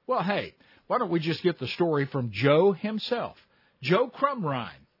well, hey, why don't we just get the story from Joe himself? Joe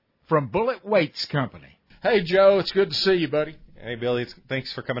Crumrine from Bullet Weights Company. Hey, Joe, it's good to see you, buddy. Hey, Billy,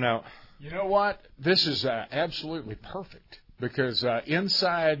 thanks for coming out. You know what? This is absolutely perfect because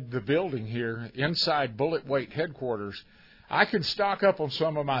inside the building here, inside Bullet Weight headquarters, I can stock up on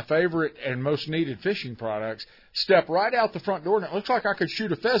some of my favorite and most needed fishing products, step right out the front door, and it looks like I could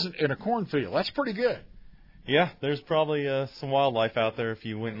shoot a pheasant in a cornfield. That's pretty good. Yeah, there's probably some wildlife out there. If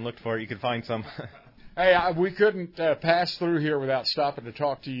you went and looked for it, you could find some. Hey, we couldn't pass through here without stopping to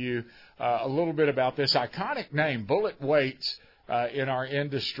talk to you a little bit about this iconic name, Bullet Weights, in our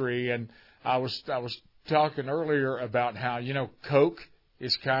industry. And I was talking earlier about how, you know, Coke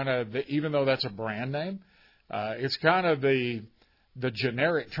is kind of, even though that's a brand name, it's kind of the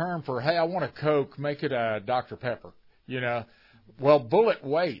generic term for, hey, I want a Coke, make it a Dr. Pepper, you know. Well, Bullet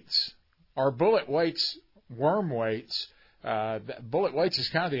Weights, our Bullet Weights worm weights, Bullet Weights is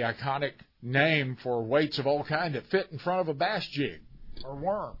kind of the iconic name for weights of all kind that fit in front of a bass jig or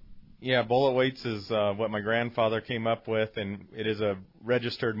worm. Yeah, Bullet Weights is what my grandfather came up with, and it is a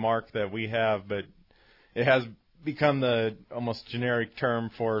registered mark that we have, but it has become the almost generic term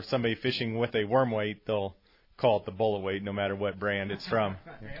for somebody fishing with a worm weight. They'll call it the Bullet Weight no matter what brand it's from.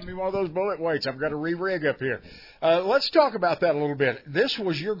 Hand me one of those Bullet Weights. I'm going to re-rig up here. Let's talk about that a little bit. This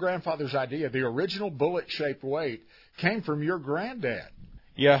was your grandfather's idea. The original bullet-shaped weight came from your granddad.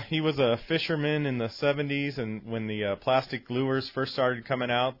 Yeah, he was a fisherman in the 70s, and when the plastic lures first started coming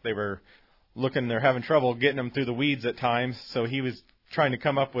out, they're having trouble getting them through the weeds at times, so he was trying to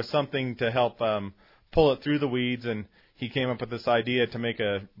come up with something to help pull it through the weeds, and he came up with this idea to make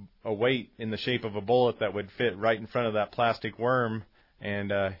a weight in the shape of a bullet that would fit right in front of that plastic worm,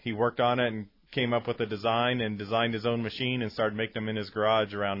 and he worked on it and came up with a design and designed his own machine and started making them in his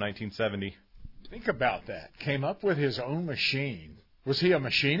garage around 1970. Think about that. Came up with his own machine. Was he a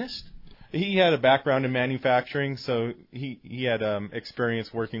machinist? He had a background in manufacturing, so he had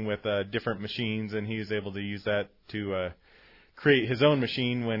experience working with different machines, and he was able to use that to create his own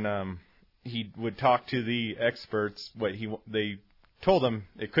machine. When he would talk to the experts, they told him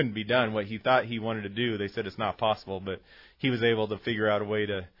it couldn't be done. What he thought he wanted to do, they said it's not possible, but he was able to figure out a way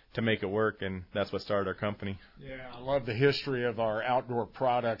to to make it work, and that's what started our company. Yeah, I love the history of our outdoor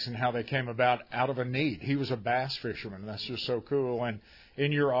products and how they came about out of a need. He was a bass fisherman. That's just so cool. And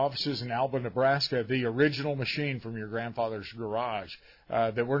in your offices in Alba, Nebraska, the original machine from your grandfather's garage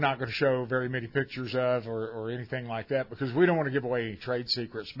that we're not going to show very many pictures of or anything like that because we don't want to give away any trade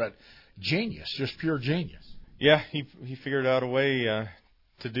secrets, but genius, just pure genius. Yeah, he figured out a way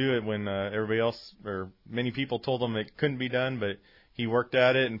to do it when everybody else or many people told him it couldn't be done, but he worked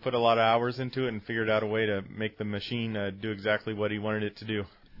at it and put a lot of hours into it and figured out a way to make the machine do exactly what he wanted it to do.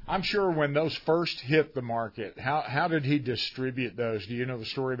 I'm sure when those first hit the market, how did he distribute those? Do you know the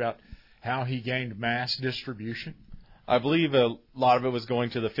story about how he gained mass distribution? I believe a lot of it was going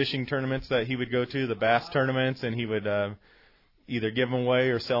to the fishing tournaments that he would go to, the bass tournaments, and he would either give them away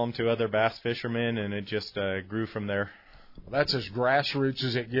or sell them to other bass fishermen, and it just grew from there. Well, that's as grassroots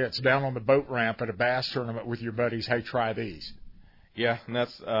as it gets, down on the boat ramp at a bass tournament with your buddies. Hey, try these. Yeah, and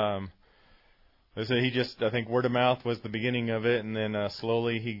that's I think word of mouth was the beginning of it, and then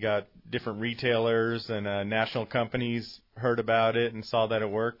slowly he got different retailers and national companies heard about it and saw that it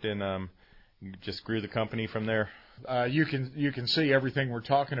worked, and just grew the company from there. You can see everything we're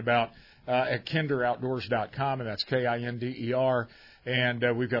talking about at kinderoutdoors.com, and that's KINDER,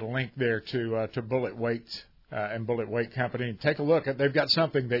 and we've got a link there to Bullet Weights. And Bullet Weight Company. Take a look. They've got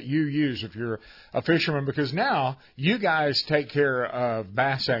something that you use if you're a fisherman, because now you guys take care of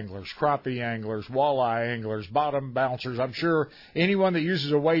bass anglers, crappie anglers, walleye anglers, bottom bouncers. I'm sure anyone that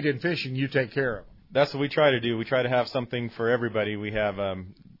uses a weight in fishing, you take care of. That's what we try to do. We try to have something for everybody. We have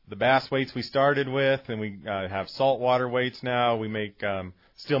the bass weights we started with, and we have saltwater weights now. We make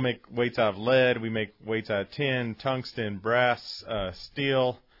still make weights out of lead. We make weights out of tin, tungsten, brass,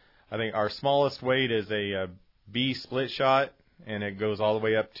 steel. I think our smallest weight is a B split shot, and it goes all the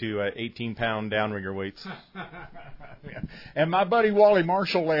way up to 18-pound downrigger weights. And my buddy Wally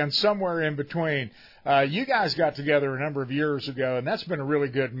Marshall lands somewhere in between. You guys got together a number of years ago, and that's been a really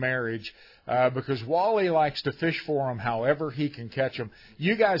good marriage because Wally likes to fish for them however he can catch them.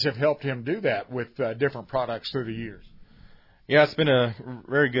 You guys have helped him do that with different products through the years. Yeah, it's been a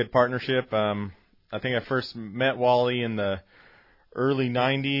very good partnership. I think I first met Wally in the early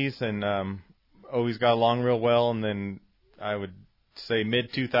 90s and always got along real well, and then I would say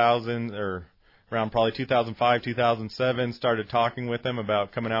mid-2000s or around probably 2005, 2007, started talking with him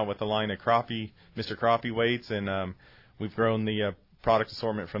about coming out with a line of crappie, Mr. Crappie weights, and we've grown the product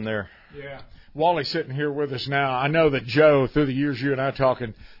assortment from there. Yeah. Wally's sitting here with us now. I know that Joe, through the years you and I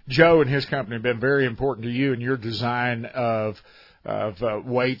talking, Joe and his company have been very important to you in your design of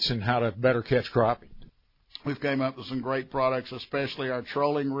weights and how to better catch crappie. We've came up with some great products, especially our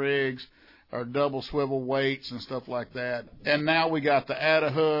trolling rigs, our double swivel weights and stuff like that. And now we got the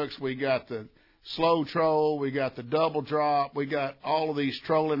Atta hooks, we got the slow troll, we got the double drop, we got all of these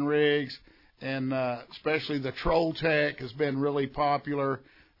trolling rigs, and especially the Troll Tech has been really popular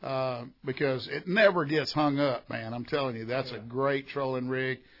because it never gets hung up, man. I'm telling you, that's a great trolling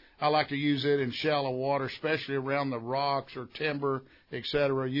rig. I like to use it in shallow water, especially around the rocks or timber,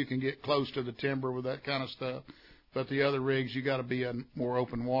 etc. You can get close to the timber with that kind of stuff. But the other rigs, you got to be in more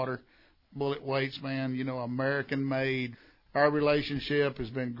open water. Bullet Weights, man, you know, American-made. Our relationship has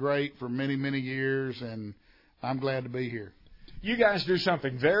been great for many, many years, and I'm glad to be here. You guys do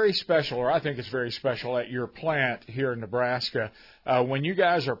something very special, or I think it's very special, at your plant here in Nebraska. When you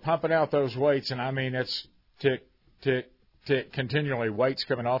guys are pumping out those weights, and I mean it's tick, tick, tick, continually weights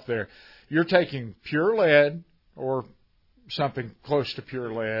coming off there, you're taking pure lead or something close to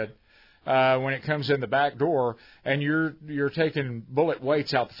pure lead when it comes in the back door, and you're taking bullet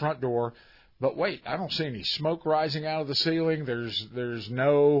weights out the front door. But wait, I don't see any smoke rising out of the ceiling. There's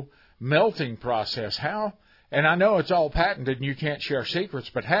no melting process. How? And I know it's all patented and you can't share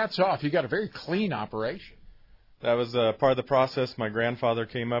secrets, but hats off. You got a very clean operation. That was part of the process my grandfather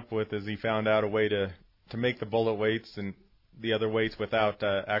came up with, is he found out a way to make the bullet weights and the other weights without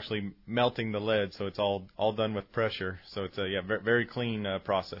actually melting the lead, so it's all done with pressure. So it's a very clean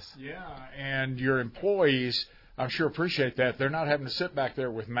process. Yeah, and your employees, I'm sure, appreciate that. They're not having to sit back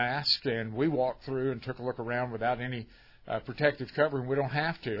there with masks, and we walked through and took a look around without any protective covering. We don't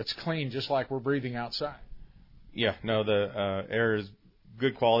have to. It's clean, just like we're breathing outside. Yeah, no, the air is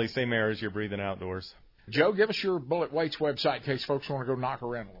good quality, same air as you're breathing outdoors. Joe, give us your Bullet Weights website in case folks want to go knock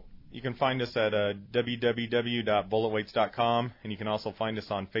around a little. You can find us at www.bulletweights.com, and you can also find us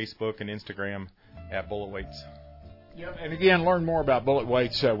on Facebook and Instagram at Bullet Weights. Yep, and again, learn more about Bullet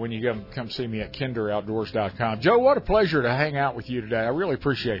Weights when you come see me at kinderoutdoors.com. Joe, what a pleasure to hang out with you today. I really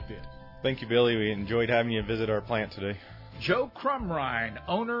appreciate this. Thank you, Billy. We enjoyed having you visit our plant today. Joe Crumrine,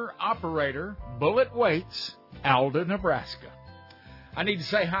 owner-operator, Bullet Weights, Alda, Nebraska. I need to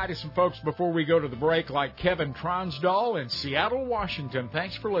say hi to some folks before we go to the break, like Kevin Tronsdahl in Seattle, Washington.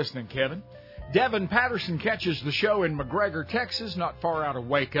 Thanks for listening, Kevin. Devin Patterson catches the show in McGregor, Texas, not far out of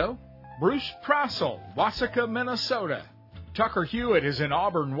Waco. Bruce Prossel, Waseca, Minnesota. Tucker Hewitt is in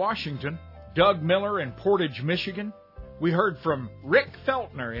Auburn, Washington. Doug Miller in Portage, Michigan. We heard from Rick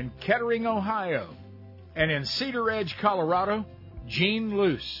Feltner in Kettering, Ohio. And in Cedar Edge, Colorado, Gene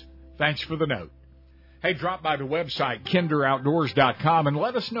Luce. Thanks for the note. Hey, drop by the website, kinderoutdoors.com, and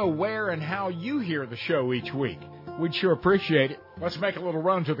let us know where and how you hear the show each week. We'd sure appreciate it. Let's make a little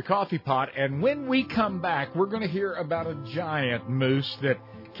run to the coffee pot, and when we come back, we're going to hear about a giant moose that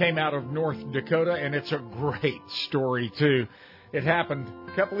came out of North Dakota, and it's a great story, too. It happened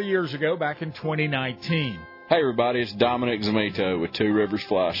a couple of years ago, back in 2019. Hey, everybody, it's Dominic Zamito with Two Rivers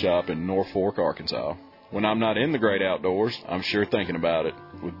Fly Shop in North Fork, Arkansas. When I'm not in the great outdoors, I'm sure thinking about it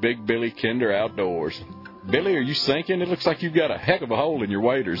with Big Billy Kinder Outdoors. Billy, are you sinking? It looks like you've got a heck of a hole in your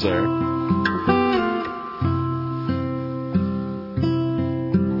waders there.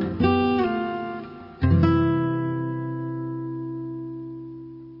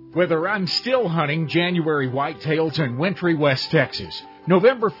 Whether I'm still hunting January whitetails in wintry West Texas,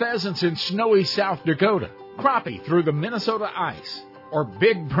 November pheasants in snowy South Dakota, crappie through the Minnesota ice, or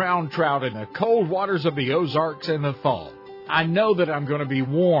big brown trout in the cold waters of the Ozarks in the fall, I know that I'm going to be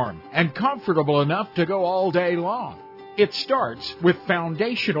warm and comfortable enough to go all day long. It starts with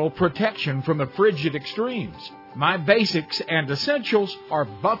foundational protection from the frigid extremes. My basics and essentials are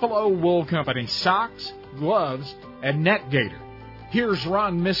Buffalo Wool Company socks, gloves, and net gaiter. Here's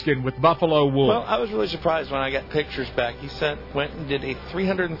Ron Miskin with Buffalo Wool. Well, I was really surprised when I got pictures back. He went and did a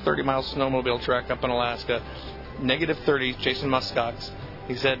 330-mile snowmobile trek up in Alaska, -30, chasing muskox.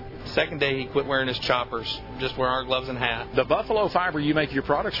 He said second day he quit wearing his choppers, just wearing our gloves and hat. The buffalo fiber you make your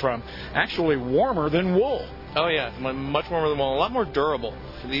products from, actually warmer than wool. Oh, yeah, much warmer than wool, a lot more durable.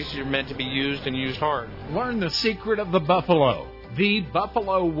 These are meant to be used and used hard. Learn the secret of the buffalo.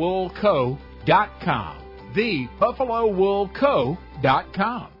 TheBuffaloWoolCo.com.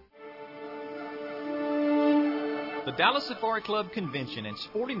 TheBuffaloWoolCo.com. The Dallas Safari Club Convention and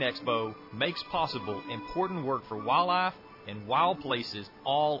Sporting Expo makes possible important work for wildlife in wild places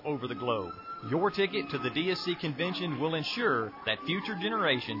all over the globe. Your ticket to the DSC convention will ensure that future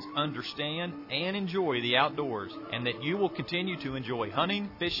generations understand and enjoy the outdoors, and that you will continue to enjoy hunting,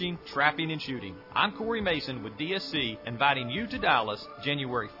 fishing, trapping, and shooting. I'm Corey Mason with DSC, inviting you to Dallas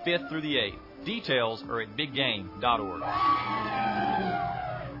January 5th through the 8th. Details are at biggame.org.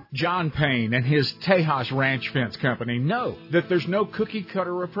 John Payne and his Tejas Ranch Fence Company know that there's no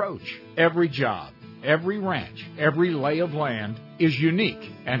cookie-cutter approach. Every job, every ranch, every lay of land is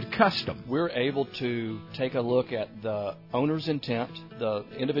unique and custom. We're able to take a look at the owner's intent, the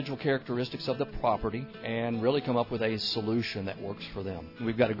individual characteristics of the property, and really come up with a solution that works for them.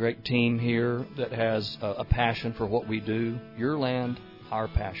 We've got a great team here that has a passion for what we do. Your land, our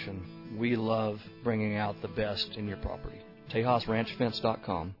passion. We love bringing out the best in your property.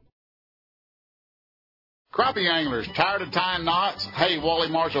 TejasRanchFence.com. Crappie anglers, tired of tying knots? Hey, Wally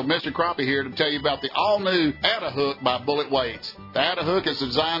Marshall, Mr. Crappie here to tell you about the all-new Atta-Hook by Bullet Weights. The Atta-Hook is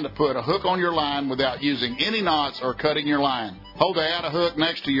designed to put a hook on your line without using any knots or cutting your line. Hold the Atta-Hook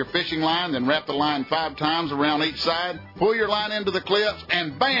next to your fishing line, then wrap the line 5 times around each side. Pull your line into the clips,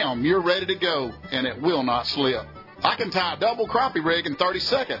 and bam, you're ready to go, and it will not slip. I can tie a double crappie rig in 30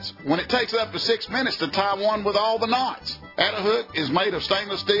 seconds when it takes up to 6 minutes to tie one with all the knots. Atta-Hook is made of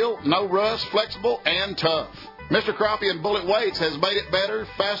stainless steel, no rust, flexible, and tough. Mr. Crappie and Bullet Weights has made it better,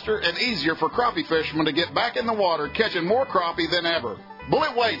 faster, and easier for crappie fishermen to get back in the water, catching more crappie than ever.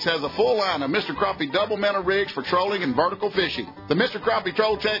 Bullet Weights has a full line of Mr. Crappie double minnow rigs for trolling and vertical fishing. The Mr. Crappie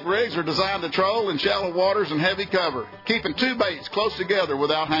Troll Tech rigs are designed to troll in shallow waters and heavy cover, keeping 2 baits close together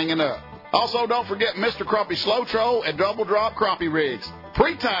without hanging up. Also, don't forget Mr. Crappie Slow Troll and Double Drop Crappie rigs.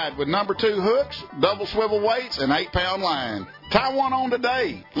 Pre-tied with number 2 hooks, double swivel weights, and 8-pound line. Tie one on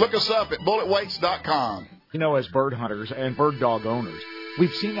today. Look us up at bulletweights.com. You know, as bird hunters and bird dog owners,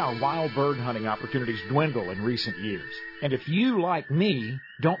 we've seen our wild bird hunting opportunities dwindle in recent years. And if you, like me,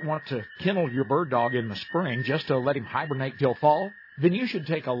 don't want to kennel your bird dog in the spring just to let him hibernate till fall, then you should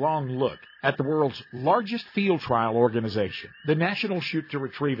take a long look at the world's largest field trial organization, the National Shoot to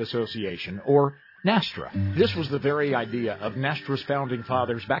Retrieve Association, or NASTRA. This was the very idea of NASTRA's founding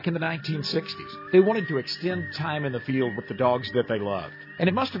fathers back in the 1960s. They wanted to extend time in the field with the dogs that they loved. And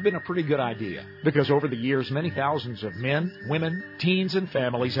it must have been a pretty good idea, because over the years, many thousands of men, women, teens, and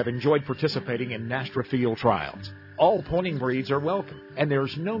families have enjoyed participating in NASTRA field trials. All pointing breeds are welcome, and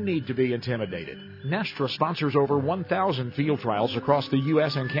there's no need to be intimidated. Nestra sponsors over 1,000 field trials across the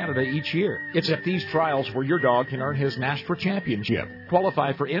U.S. and Canada each year. It's at these trials where your dog can earn his Nestra championship,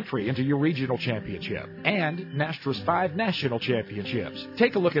 qualify for entry into your regional championship, and Nestra's 5 national championships.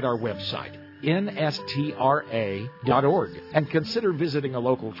 Take a look at our website, nstra.org, and consider visiting a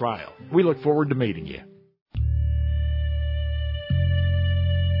local trial. We look forward to meeting you.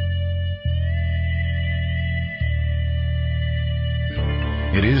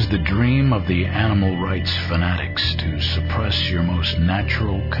 It is the dream of the animal rights fanatics to suppress your most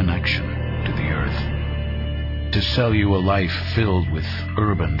natural connection to the earth, to sell you a life filled with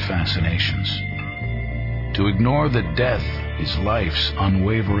urban fascinations, to ignore that death is life's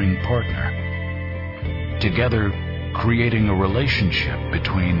unwavering partner, together creating a relationship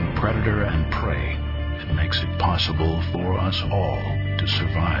between predator and prey that makes it possible for us all to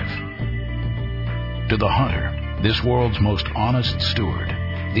survive. To the hunter, this world's most honest steward,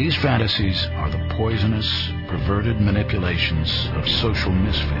 these fantasies are the poisonous, perverted manipulations of social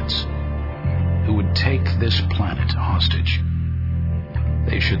misfits who would take this planet hostage.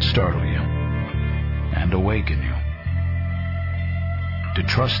 They should startle you and awaken you to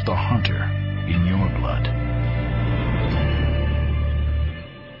trust the hunter in your blood.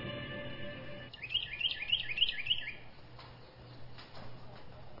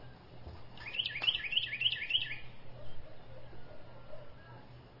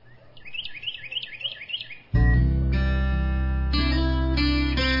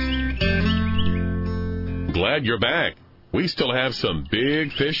 Glad you're back. We still have some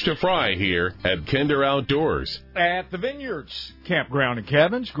big fish to fry here at Kinder Outdoors. At the Vineyards Campground and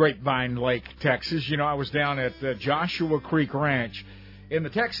Cabins, Grapevine Lake, Texas. You know, I was down at Joshua Creek Ranch in the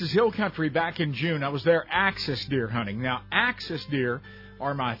Texas Hill Country back in June. I was there axis deer hunting. Now, axis deer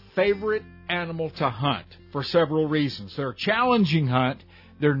are my favorite animal to hunt for several reasons. They're a challenging hunt.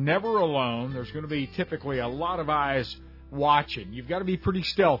 They're never alone. There's going to be typically a lot of eyes watching. You've got to be pretty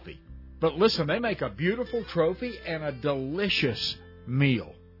stealthy. But listen, they make a beautiful trophy and a delicious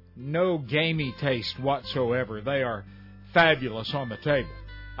meal. No gamey taste whatsoever. They are fabulous on the table.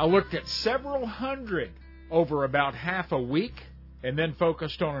 I looked at several hundred over about half a week and then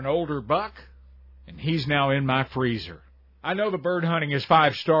focused on an older buck, and he's now in my freezer. I know the bird hunting is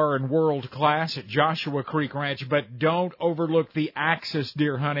 5-star and world class at Joshua Creek Ranch, but don't overlook the axis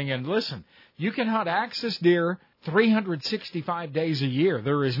deer hunting. And listen, you can hunt axis deer 365 days a year.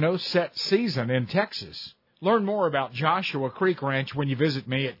 There is no set season in Texas. Learn more about Joshua Creek Ranch when you visit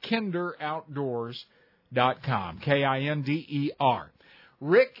me at kinderoutdoors.com, Kinder.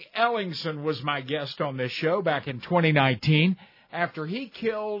 Rick Ellingson was my guest on this show back in 2019 after he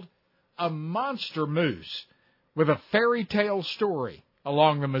killed a monster moose with a fairy tale story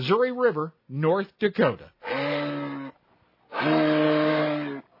along the Missouri River, North Dakota.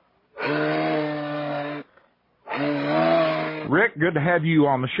 Rick, good to have you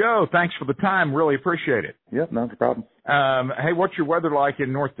on the show. Thanks for the time. Really appreciate it. Yep, not a problem. Hey, what's your weather like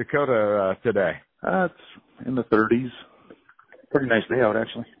in North Dakota today? It's in the 30s. Pretty nice day out,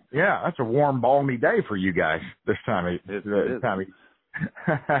 actually. Yeah, that's a warm, balmy day for you guys this time.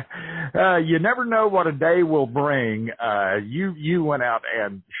 You never know what a day will bring. You went out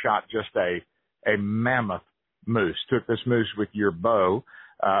and shot just a mammoth moose. Took this moose with your bow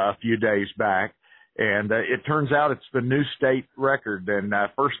a few days back. And it turns out it's the new state record. And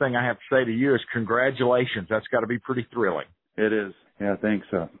first thing I have to say to you is congratulations. That's got to be pretty thrilling. It is. Yeah, thanks.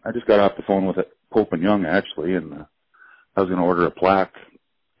 I just got off the phone with Pope and Young, actually, and I was going to order a plaque.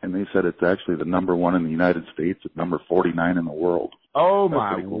 And they said it's actually the number 1 in the United States. It's number 49 in the world. Oh,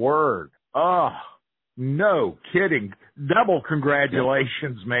 my word. Oh, no kidding. Double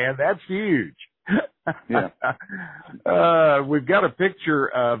congratulations, man. That's huge. Yeah. We've got a picture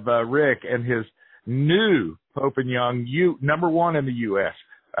of Rick and his new Pope and Young, number 1 in the U.S.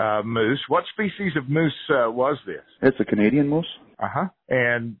 Moose. What species of moose was this? It's a Canadian moose. Uh-huh.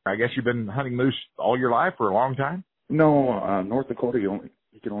 And I guess you've been hunting moose all your life for a long time? No, North Dakota, you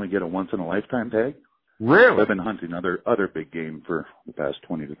can only get a once-in-a-lifetime tag. Really? I've been hunting other big game for the past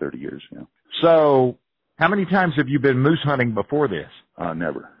 20 to 30 years, yeah. So how many times have you been moose hunting before this?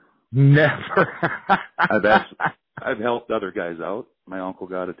 Never. Never. I've helped other guys out. My uncle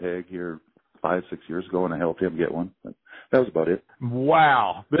got a tag here 5-6 years ago, and I helped him get one. But that was about it.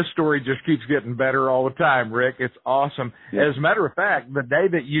 Wow. This story just keeps getting better all the time, Rick. It's awesome. Yeah. As a matter of fact, the day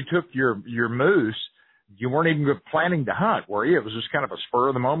that you took your moose, you weren't even planning to hunt, were you? It was just kind of a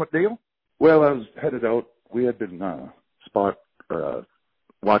spur-of-the-moment deal? Well, I was headed out. We had been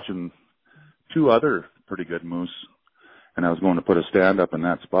watching 2 other pretty good moose, and I was going to put a stand up in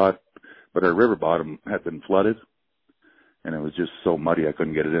that spot, but our river bottom had been flooded, and it was just so muddy I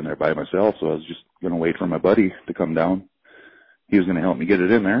couldn't get it in there by myself, so I was just going to wait for my buddy to come down. He was going to help me get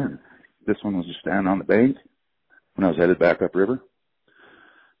it in there. And this one was just standing on the bank when I was headed back upriver.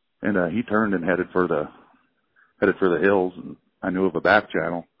 And he turned and headed for the hills, and I knew of a back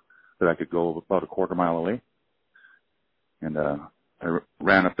channel that I could go about a quarter mile away. And I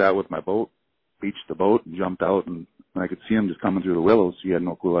ran up that with my boat, beached the boat, and jumped out, and I could see him just coming through the willows. He had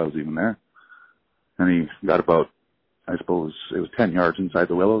no clue I was even there. And he got about, I suppose, it was 10 yards inside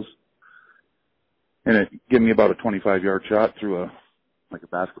the willows. And it gave me about a 25-yard shot through a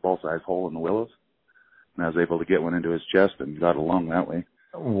basketball-sized hole in the willows. And I was able to get one into his chest and got along that way.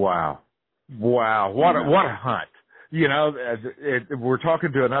 Wow. What a hunt. You know, we're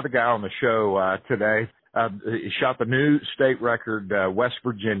talking to another guy on the show today. He shot the new state record, West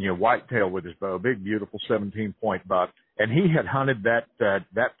Virginia whitetail with his bow, big, beautiful 17-point buck. And he had hunted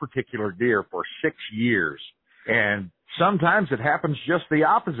that particular deer for 6 years. And sometimes it happens just the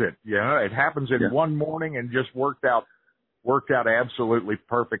opposite. You know, it happens in one morning and just worked out absolutely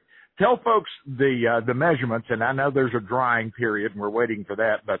perfect. Tell folks the measurements, and I know there's a drying period, and we're waiting for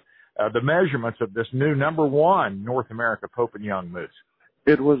that, but the measurements of this new #1 North America Pope and Young moose.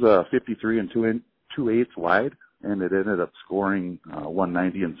 It was 53 and 2/8 wide, and it ended up scoring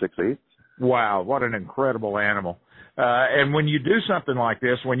 190 and 6/8. Wow, what an incredible animal. And when you do something like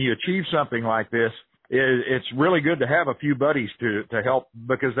this, when you achieve something like this, it's really good to have a few buddies to help,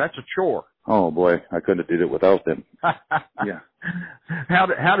 because that's a chore. Oh boy, I couldn't have did it without them. Yeah.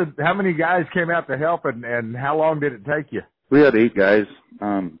 How many guys came out to help, and how long did it take you? We had 8 guys.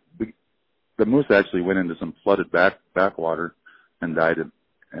 The moose actually went into some flooded backwater and died,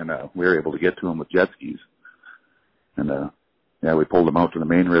 and we were able to get to him with jet skis. And we pulled him out to the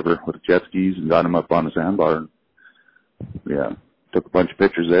main river with the jet skis and got him up on the sandbar. And, took a bunch of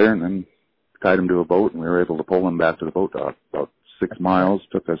pictures there, and then tied him to a boat, and we were able to pull him back to the boat dock. About 6 miles.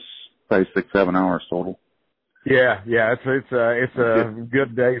 Took us probably 6-7 hours total. Yeah, it's a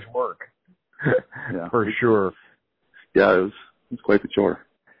good day's work. Yeah, for sure. Yeah, it was quite the chore.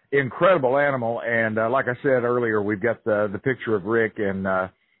 Incredible animal, and like I said earlier, we've got the picture of Rick and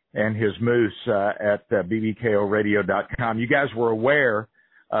his moose at bbkoradio.com. You guys were aware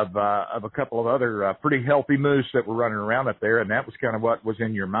of a couple of other pretty healthy moose that were running around up there, and that was kind of what was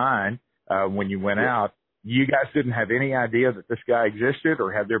in your mind when you went out. You guys didn't have any idea that this guy existed,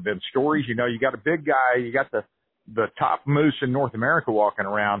 or had there been stories? You know, you got a big guy, you got the top moose in North America walking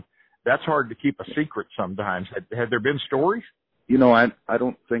around. That's hard to keep a secret sometimes. Had there been stories? You know, I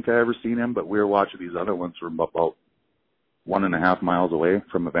don't think I ever seen him, but we were watching these other ones from about 1.5 miles away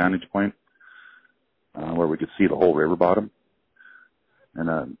from a vantage point where we could see the whole river bottom. And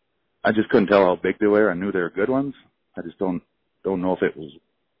I just couldn't tell how big they were. I knew they were good ones. I just don't know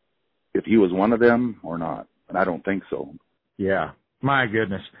if he was one of them or not. And I don't think so. Yeah, my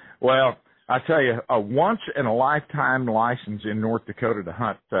goodness. Well, I tell you, a once-in-a-lifetime license in North Dakota to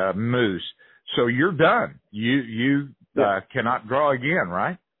hunt moose. So you're done. You cannot draw again,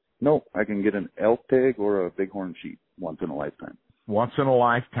 right? No, I can get an elk tag or a bighorn sheep once in a lifetime. Once in a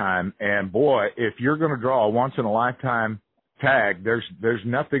lifetime. And boy, if you're going to draw a once-in-a-lifetime tag, there's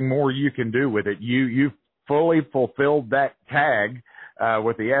nothing more you can do with it. You fully fulfilled that tag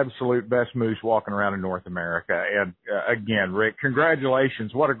with the absolute best moose walking around in North America. And again, Rick,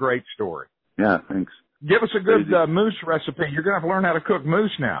 congratulations. What a great story. Yeah, thanks. Give us a good moose recipe. You're going to have to learn how to cook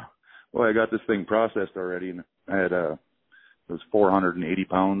moose now. Well, I got this thing processed already, and I had it was 480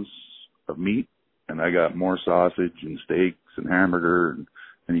 pounds of meat, and I got more sausage and steaks and hamburger,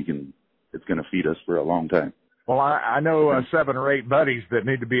 and it's going to feed us for a long time. Well, I know 7 or 8 buddies that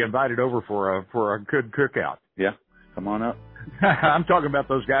need to be invited over for a good cookout. Yeah, come on up. I'm talking about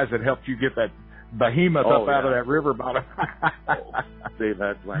those guys that helped you get that behemoth up out of that river bottom. They've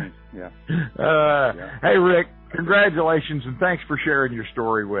had plenty, yeah. Hey, Rick, congratulations, and thanks for sharing your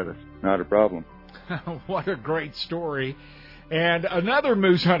story with us. Not a problem. What a great story. And another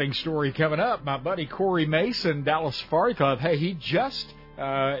moose hunting story coming up. My buddy Corey Mason, Dallas Safari Club. Hey, he just,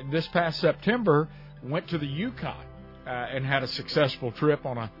 this past September, went to the Yukon and had a successful trip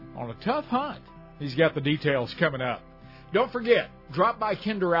on a tough hunt. He's got the details coming up. Don't forget, drop by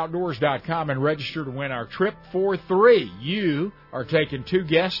kinderoutdoors.com and register to win our trip for 3. You are taking 2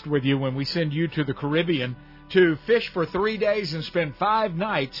 guests with you when we send you to the Caribbean to fish for 3 days and spend 5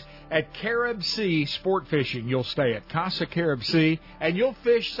 nights at Carib Sea Sport Fishing. You'll stay at Casa Carib Sea, and you'll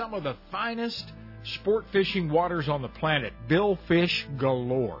fish some of the finest sport fishing waters on the planet. Billfish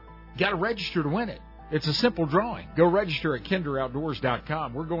galore. Got to register to win it. It's a simple drawing. Go register at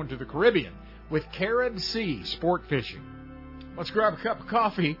kinderoutdoors.com. We're going to the Caribbean with Carib Sea Sport Fishing. Let's grab a cup of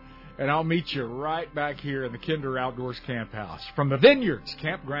coffee And I'll meet you right back here in the Kinder Outdoors Camp House from the Vineyards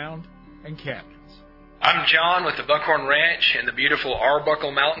Campground and Cabins. I'm John with the Buckhorn Ranch in the beautiful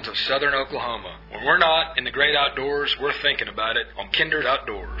Arbuckle Mountains of southern Oklahoma. When we're not in the great outdoors, we're thinking about it on Kinder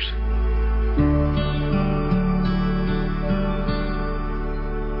Outdoors.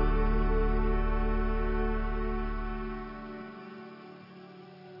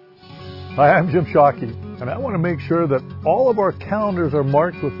 Hi, I'm Jim Shockey, and I want to make sure that all of our calendars are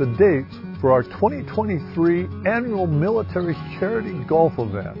marked with the dates for our 2023 annual military charity golf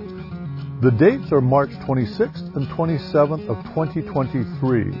event. The dates are March 26th and 27th of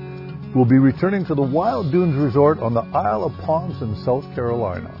 2023. We'll be returning to the Wild Dunes Resort on the Isle of Palms in South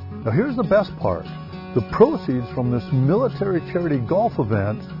Carolina. Now here's the best part. The proceeds from this military charity golf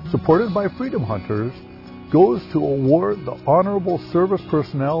event, supported by Freedom Hunters, goes to award the honorable service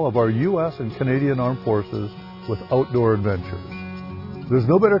personnel of our U.S. and Canadian Armed Forces with outdoor adventures. There's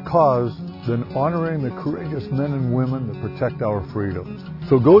no better cause than honoring the courageous men and women that protect our freedoms.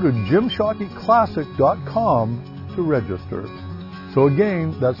 So go to JimShockeyClassic.com to register. So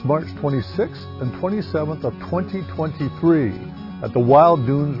again, that's March 26th and 27th of 2023 at the Wild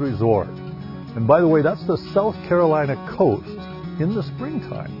Dunes Resort. And by the way, that's the South Carolina coast in the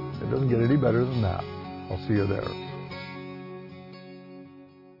springtime. It doesn't get any better than that. I'll see you there.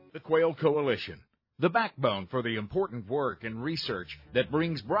 The Quail Coalition, the backbone for the important work and research that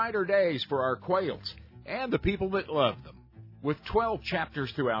brings brighter days for our quails and the people that love them. With 12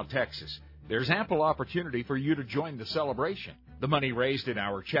 chapters throughout Texas, there's ample opportunity for you to join the celebration. The money raised in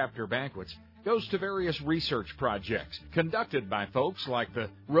our chapter banquets goes to various research projects conducted by folks like the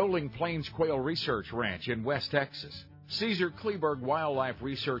Rolling Plains Quail Research Ranch in West Texas, Caesar Kleberg Wildlife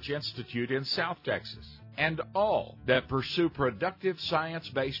Research Institute in South Texas, and all that pursue productive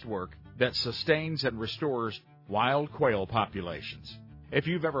science-based work that sustains and restores wild quail populations. If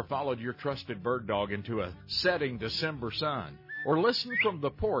you've ever followed your trusted bird dog into a setting December sun, or listened from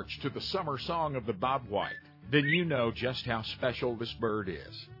the porch to the summer song of the bobwhite, then you know just how special this bird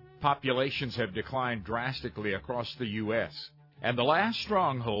is. Populations have declined drastically across the U.S., and the last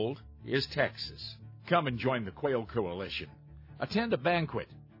stronghold is Texas. Come and join the Quail Coalition. Attend a banquet.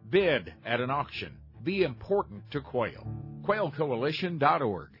 Bid at an auction. Be important to quail.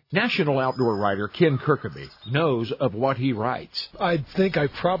 QuailCoalition.org. National outdoor writer Ken Kirkaby knows of what he writes. I think I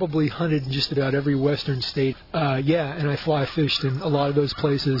probably hunted in just about every western state. And I fly fished in a lot of those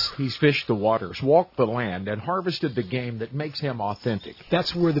places. He's fished the waters, walked the land, and harvested the game that makes him authentic.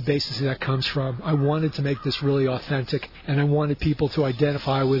 That's where the basis of that comes from. I wanted to make this really authentic, and I wanted people to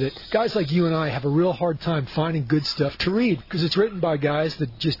identify with it. Guys like you and I have a real hard time finding good stuff to read because it's written by guys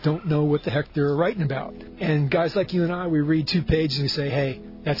that just don't know what the heck they're writing about. And guys like you and I, we read 2 pages and we say, hey,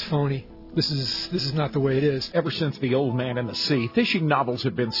 that's phony. This is not the way it is. Ever since The Old Man and the Sea, fishing novels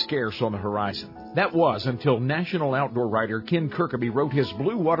have been scarce on the horizon. That was until national outdoor writer Ken Kirkaby wrote his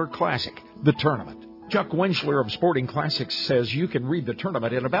Blue Water Classic, The Tournament. Chuck Winchler of Sporting Classics says you can read The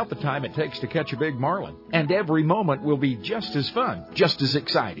Tournament in about the time it takes to catch a big marlin. And every moment will be just as fun, just as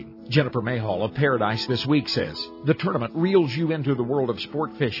exciting. Jennifer Mayhall of Paradise This Week says, The Tournament reels you into the world of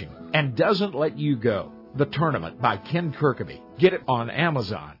sport fishing and doesn't let you go. The Tournament by Ken Kirkaby. Get it on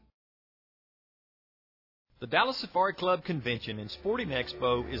Amazon. The Dallas Safari Club Convention and Sporting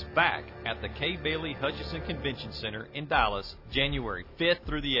Expo is back at the Kay Bailey Hutchison Convention Center in Dallas, January 5th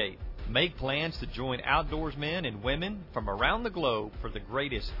through the 8th. Make plans to join outdoorsmen and women from around the globe for the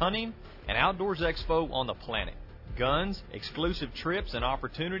greatest hunting and outdoors expo on the planet. Guns, exclusive trips and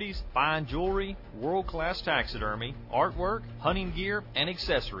opportunities, fine jewelry, world-class taxidermy, artwork, hunting gear, and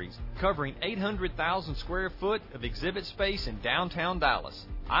accessories, covering 800,000 square foot of exhibit space in downtown Dallas.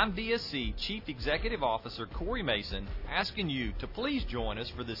 I'm DSC Chief Executive Officer Corey Mason, asking you to please join us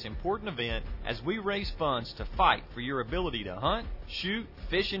for this important event as we raise funds to fight for your ability to hunt, shoot,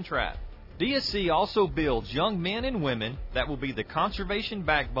 fish, and trap. DSC also builds young men and women that will be the conservation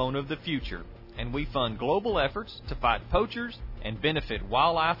backbone of the future, and we fund global efforts to fight poachers and benefit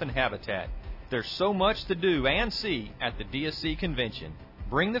wildlife and habitat. There's so much to do and see at the DSC convention.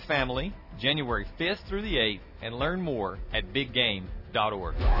 Bring the family, January 5th through the 8th, and learn more at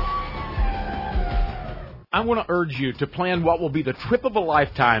biggame.org. I want to urge you to plan what will be the trip of a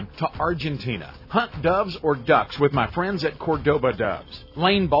lifetime to Argentina. Hunt doves or ducks with my friends at Cordoba Doves.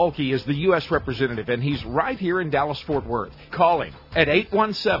 Lane Balky is the U.S. representative, and he's right here in Dallas-Fort Worth. Call him at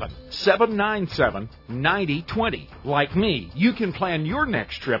 817-797-9020. Like me, you can plan your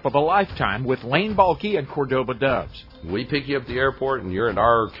next trip of a lifetime with Lane Balky and Cordoba Doves. We pick you up at the airport, and you're in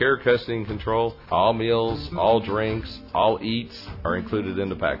our care, custody, and control. All meals, all drinks, all eats are included in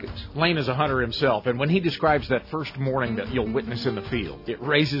the package. Lane is a hunter himself, and when he describes that first morning that you'll witness in the field, it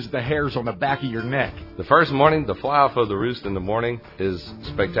raises the hairs on the back of your neck. The first morning, the fly-off of the roost in the morning is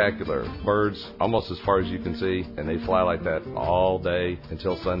spectacular. Birds almost as far as you can see, and they fly like that all day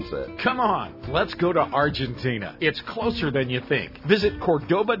until sunset. Come on, let's go to Argentina. It's closer than you think. Visit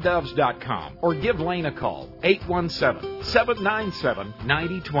CordobaDoves.com or give Lane a call,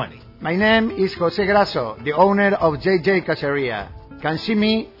 817-797-9020. My name is Jose Grasso, the owner of JJ Caceria. Can see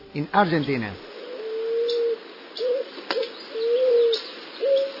me in Argentina.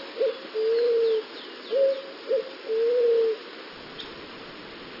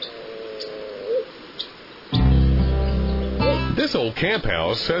 This old camp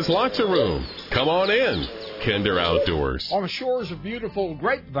house has lots of room. Come on in. Kinder Outdoors. On the shores of beautiful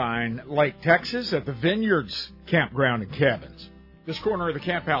Grapevine Lake, Texas, at the Vineyards Campground and Cabins. This corner of the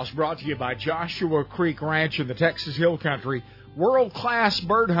camp house brought to you by Joshua Creek Ranch in the Texas Hill Country. World-class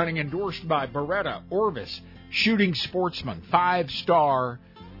bird hunting endorsed by Beretta, Orvis, Shooting Sportsman, 5-star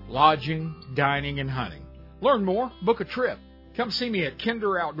lodging, dining, and hunting. Learn more, book a trip. Come see me at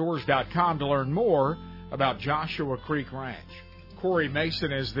kinderoutdoors.com to learn more about Joshua Creek Ranch. Corey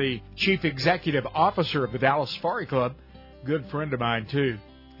Mason is the Chief Executive Officer of the Dallas Safari Club. Good friend of mine, too.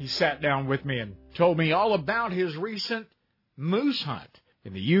 He sat down with me and told me all about his recent moose hunt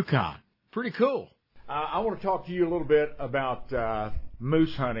in the Yukon. Pretty cool. I want to talk to you a little bit about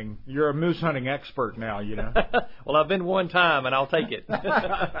moose hunting. You're a moose hunting expert now, you know. Well, I've been one time, and I'll take it.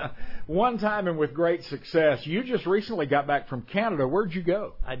 One time and with great success. You just recently got back from Canada. Where'd you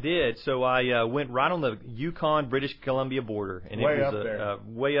go? I did. So I went right on the Yukon-British Columbia border. And way it was up there.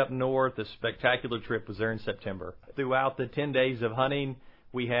 Way up north. A spectacular trip. Was there in September. Throughout the 10 days of hunting,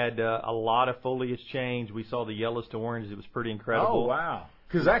 we had a lot of foliage change. We saw the yellows to oranges. It was pretty incredible. Oh, wow.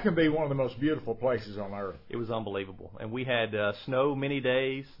 Because that can be one of the most beautiful places on earth. It was unbelievable. And we had snow many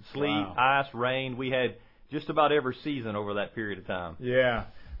days, sleet, wow. ice, rain. We had just about every season over that period of time. Yeah.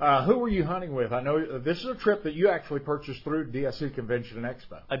 Who were you hunting with? I know this is a trip that you actually purchased through DSC Convention and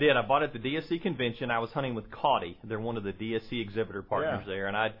Expo. I did. I bought it at the DSC Convention. I was hunting with Caudy. They're one of the DSC exhibitor partners there.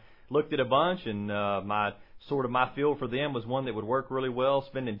 And I looked at a bunch, and my feel for them was one that would work really well.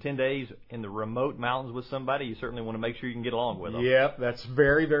 Spending 10 days in the remote mountains with somebody, you certainly want to make sure you can get along with them. Yep, that's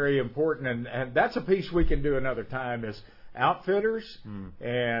very, very important. And that's a piece we can do another time is outfitters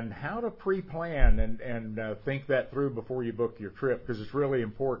and how to pre-plan and think that through before you book your trip, because it's really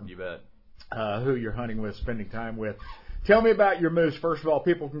important. You bet. Who you're hunting with, spending time with. Tell me about your moose. First of all,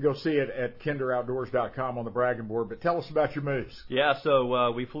 people can go see it at kinderoutdoors.com on the bragging board, but tell us about your moose. Yeah, so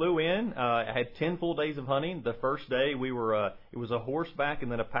we flew in. I had 10 full days of hunting. The first day we were it was a horseback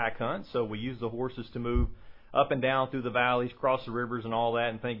and then a pack hunt, so we used the horses to move up and down through the valleys, cross the rivers and all that,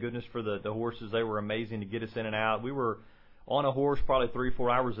 and thank goodness for the horses. They were amazing to get us in and out. We were on a horse probably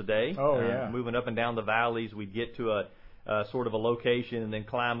 3-4 hours a day. Oh, yeah. Moving up and down the valleys. We'd get to a sort of a location and then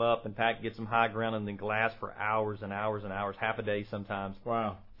climb up and pack, get some high ground, and then glass for hours and hours and hours, half a day sometimes.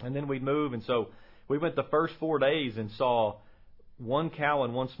 Wow. And then we'd move, and so we went the first 4 days and saw one cow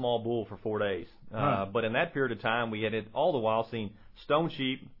and one small bull for 4 days. But in that period of time, we had all the while seen stone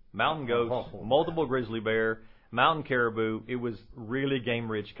sheep, mountain goats, multiple grizzly bear, mountain caribou. It was really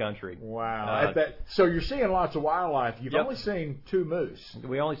game-rich country. Wow. So you're seeing lots of wildlife. You've only seen 2 moose.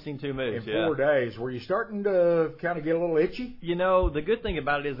 We only seen 2 moose, in 4 days. Were you starting to kind of get a little itchy? You know, the good thing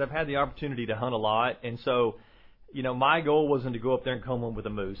about it is I've had the opportunity to hunt a lot, and so, you know, my goal wasn't to go up there and come home with a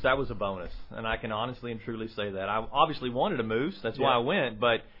moose. That was a bonus, and I can honestly and truly say that. I obviously wanted a moose. That's why I went,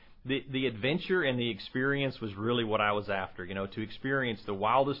 but the adventure and the experience was really what I was after, you know, to experience the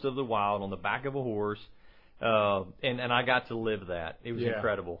wildest of the wild on the back of a horse. And I got to live that. It was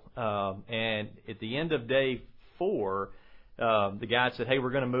incredible. And at the end of day 4, the guy said, hey,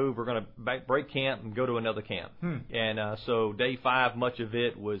 we're going to move. We're going to break camp and go to another camp. And so day 5, much of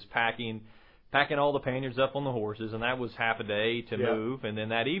it was packing all the panniers up on the horses, and that was half a day to move. And then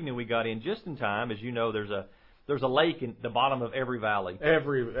that evening we got in just in time. As you know, there's a lake in the bottom of every valley.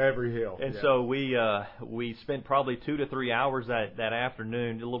 Every hill. And so we spent probably 2 to 3 hours that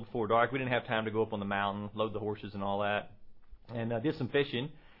afternoon, a little before dark. We didn't have time to go up on the mountain, load the horses and all that. and did some fishing.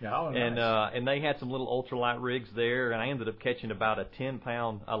 Oh, and nice. And they had some little ultralight rigs there, and I ended up catching about a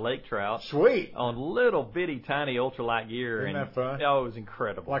 10-pound lake trout. Sweet. On little bitty tiny ultralight gear. Isn't and, that fun? Oh, it was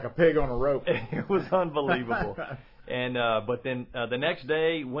incredible. Like a pig on a rope. It was unbelievable. And but then the next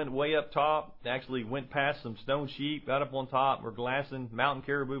day went way up top. Actually went past some stone sheep, got up on top. We're glassing mountain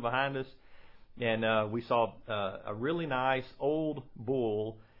caribou behind us, and we saw a really nice old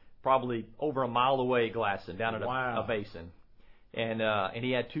bull, probably over a mile away, glassing down at a basin. And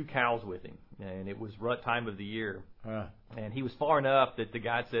he had 2 cows with him, and it was rut time of the year. And he was far enough that the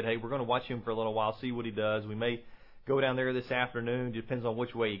guide said, "Hey, we're going to watch him for a little while, see what he does. We may go down there this afternoon. Depends on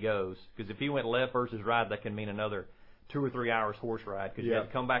which way he goes. Because if he went left versus right, that can mean another 2 or 3 hours horse ride. Because you have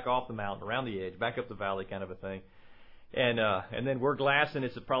to come back off the mountain, around the edge, back up the valley, kind of a thing. And then we're glassing.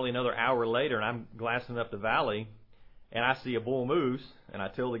 It's probably another hour later, and I'm glassing up the valley, and I see a bull moose, and I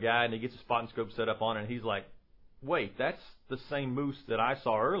tell the guy, and he gets a spotting scope set up on it, and he's like, "Wait, that's the same moose that I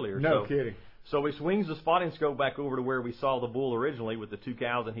saw earlier." No kidding. So he swings the spotting scope back over to where we saw the bull originally with the 2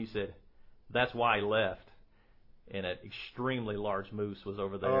 cows, and he said, "That's why he left." And an extremely large moose was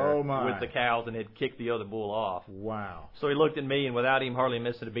over there with the cows and had kicked the other bull off. Wow. So he looked at me, and without him hardly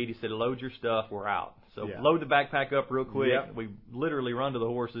missing a beat, he said, "Load your stuff, we're out." So load the backpack up real quick. Yep. We literally run to the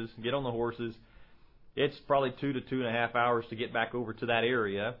horses, get on the horses. It's probably 2 to 2.5 hours to get back over to that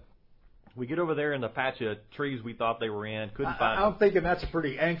area. We get over there in the patch of trees we thought they were in. Couldn't find them. I'm thinking that's a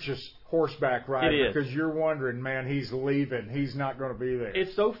pretty anxious horseback ride. It is. Because you're wondering, man, he's leaving. He's not going to be there.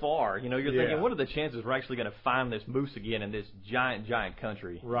 It's so far. You know, you're thinking, what are the chances we're actually going to find this moose again in this giant, giant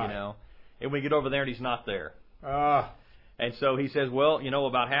country? Right. You know? And we get over there, and he's not there. And so he says, "Well, you know,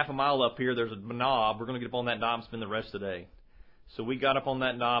 about half a mile up here, there's a knob. We're going to get up on that knob and spend the rest of the day." So we got up on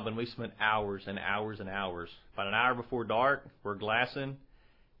that knob, and we spent hours and hours and hours. About an hour before dark, we're glassing.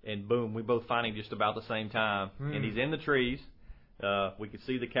 And boom, we both find him just about the same time. And he's in the trees. We could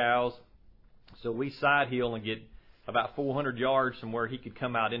see the cows. So we side hill and get about 400 yards from where he could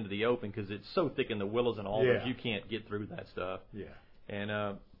come out into the open because it's so thick in the willows and alders, you can't get through that stuff. Yeah. And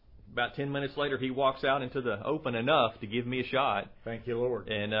about 10 minutes later, he walks out into the open enough to give me a shot. Thank you, Lord.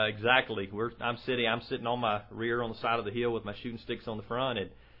 And exactly, I'm sitting on my rear on the side of the hill with my shooting sticks on the front,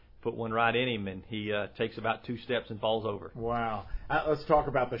 and put one right in him, and he takes about 2 steps and falls over. Wow. Let's talk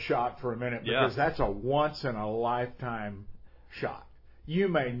about the shot for a minute, because that's a once-in-a-lifetime shot. You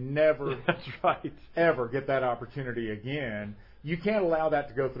may never ever get that opportunity again. You can't allow that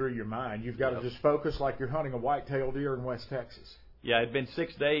to go through your mind. You've got to just focus like you're hunting a white-tailed deer in West Texas. Yeah, it had been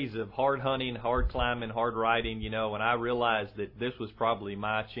 6 days of hard hunting, hard climbing, hard riding, you know, and I realized that this was probably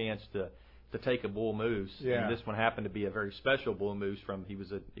my chance to take a bull moose. Yeah. And this one happened to be a very special bull moose. He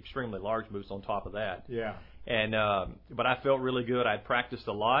was an extremely large moose on top of that. Yeah. And but I felt really good. I'd practiced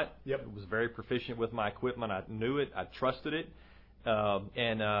a lot. Yep. Was very proficient with my equipment. I knew it. I trusted it.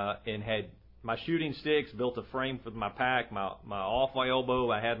 And had my shooting sticks, built a frame for my pack, my off my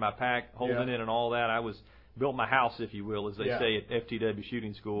elbow. I had my pack holding it and all that. I built my house, if you will, as they say at FTW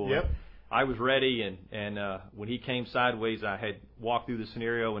Shooting School. Yep. I was ready, and when he came sideways, I had walked through the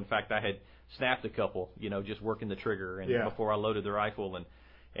scenario. In fact, I had snapped a couple, you know, just working the trigger and before I loaded the rifle,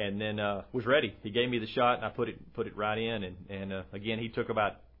 and then was ready. He gave me the shot, and I put it right in, and again, he took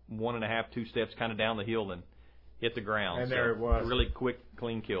about 1.5, 2 steps kind of down the hill and hit the ground. And there it was. A really quick,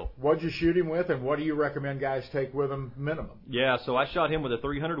 clean kill. What'd you shoot him with, and what do you recommend guys take with them minimum? Yeah, so I shot him with a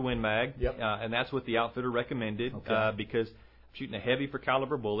 300 Win Mag, Yep. And that's what the outfitter recommended because I'm shooting a heavy for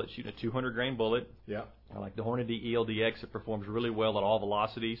caliber bullet, shooting a 200 grain bullet. Yeah. I like the Hornady ELDX. It performs really well at all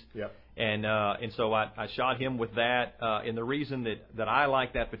velocities. Yep. And so I shot him with that. And the reason that I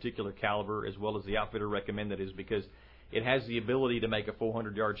like that particular caliber as well as the outfitter recommended is because it has the ability to make a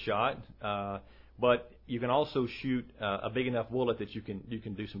 400-yard shot. But you can also shoot a big enough bullet that you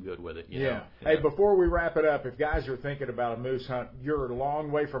can do some good with it. You know? Hey, before we wrap it up, if guys are thinking about a moose hunt, you're a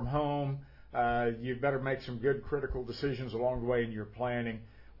long way from home. You better make some good critical decisions along the way in your planning.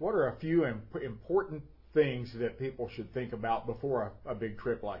 What are a few important things that people should think about before a big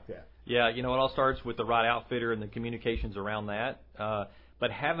trip like that? Yeah, you know, it all starts with the right outfitter and the communications around that. But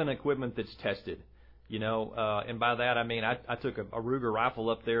having equipment that's tested. You know, and by that I mean I took a Ruger rifle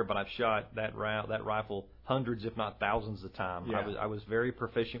up there, but I've shot that rifle hundreds, if not thousands, of times. Yeah. I was very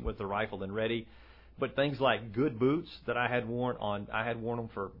proficient with the rifle and ready. But things like good boots that I had worn them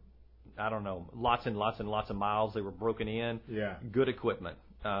for, I don't know, lots and lots and lots of miles. They were broken in. Yeah. Good equipment.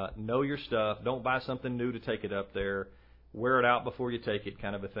 Know your stuff. Don't buy something new to take it up there. Wear it out before you take it,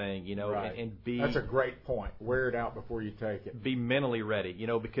 kind of a thing. You know, right. and be. That's a great point. Wear it out before you take it. Be mentally ready. You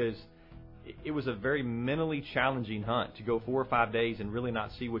know, because it was a very mentally challenging hunt to go 4 or 5 days and really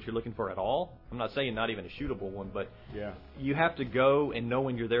not see what you're looking for at all. I'm not saying not even a shootable one, but you have to go and know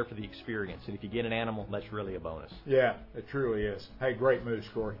when you're there for the experience. And if you get an animal, that's really a bonus. Yeah, it truly is. Hey, great moose,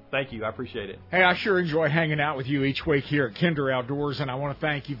 Corey. Thank you. I appreciate it. Hey, I sure enjoy hanging out with you each week here at Kinder Outdoors, and I want to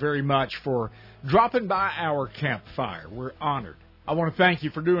thank you very much for dropping by our campfire. We're honored. I want to thank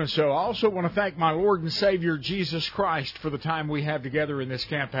you for doing so. I also want to thank my Lord and Savior, Jesus Christ, for the time we have together in this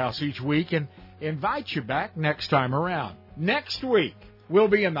camp house each week, and invite you back next time around. Next week, we'll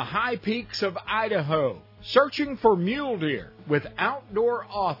be in the high peaks of Idaho, searching for mule deer with outdoor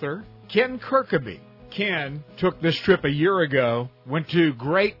author Ken Kirkaby. Ken took this trip a year ago, went to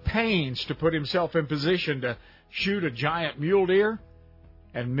great pains to put himself in position to shoot a giant mule deer,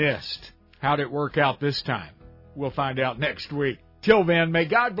 and missed. How'd it work out this time? We'll find out next week. Till then, may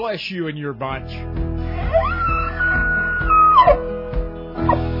God bless you and your bunch.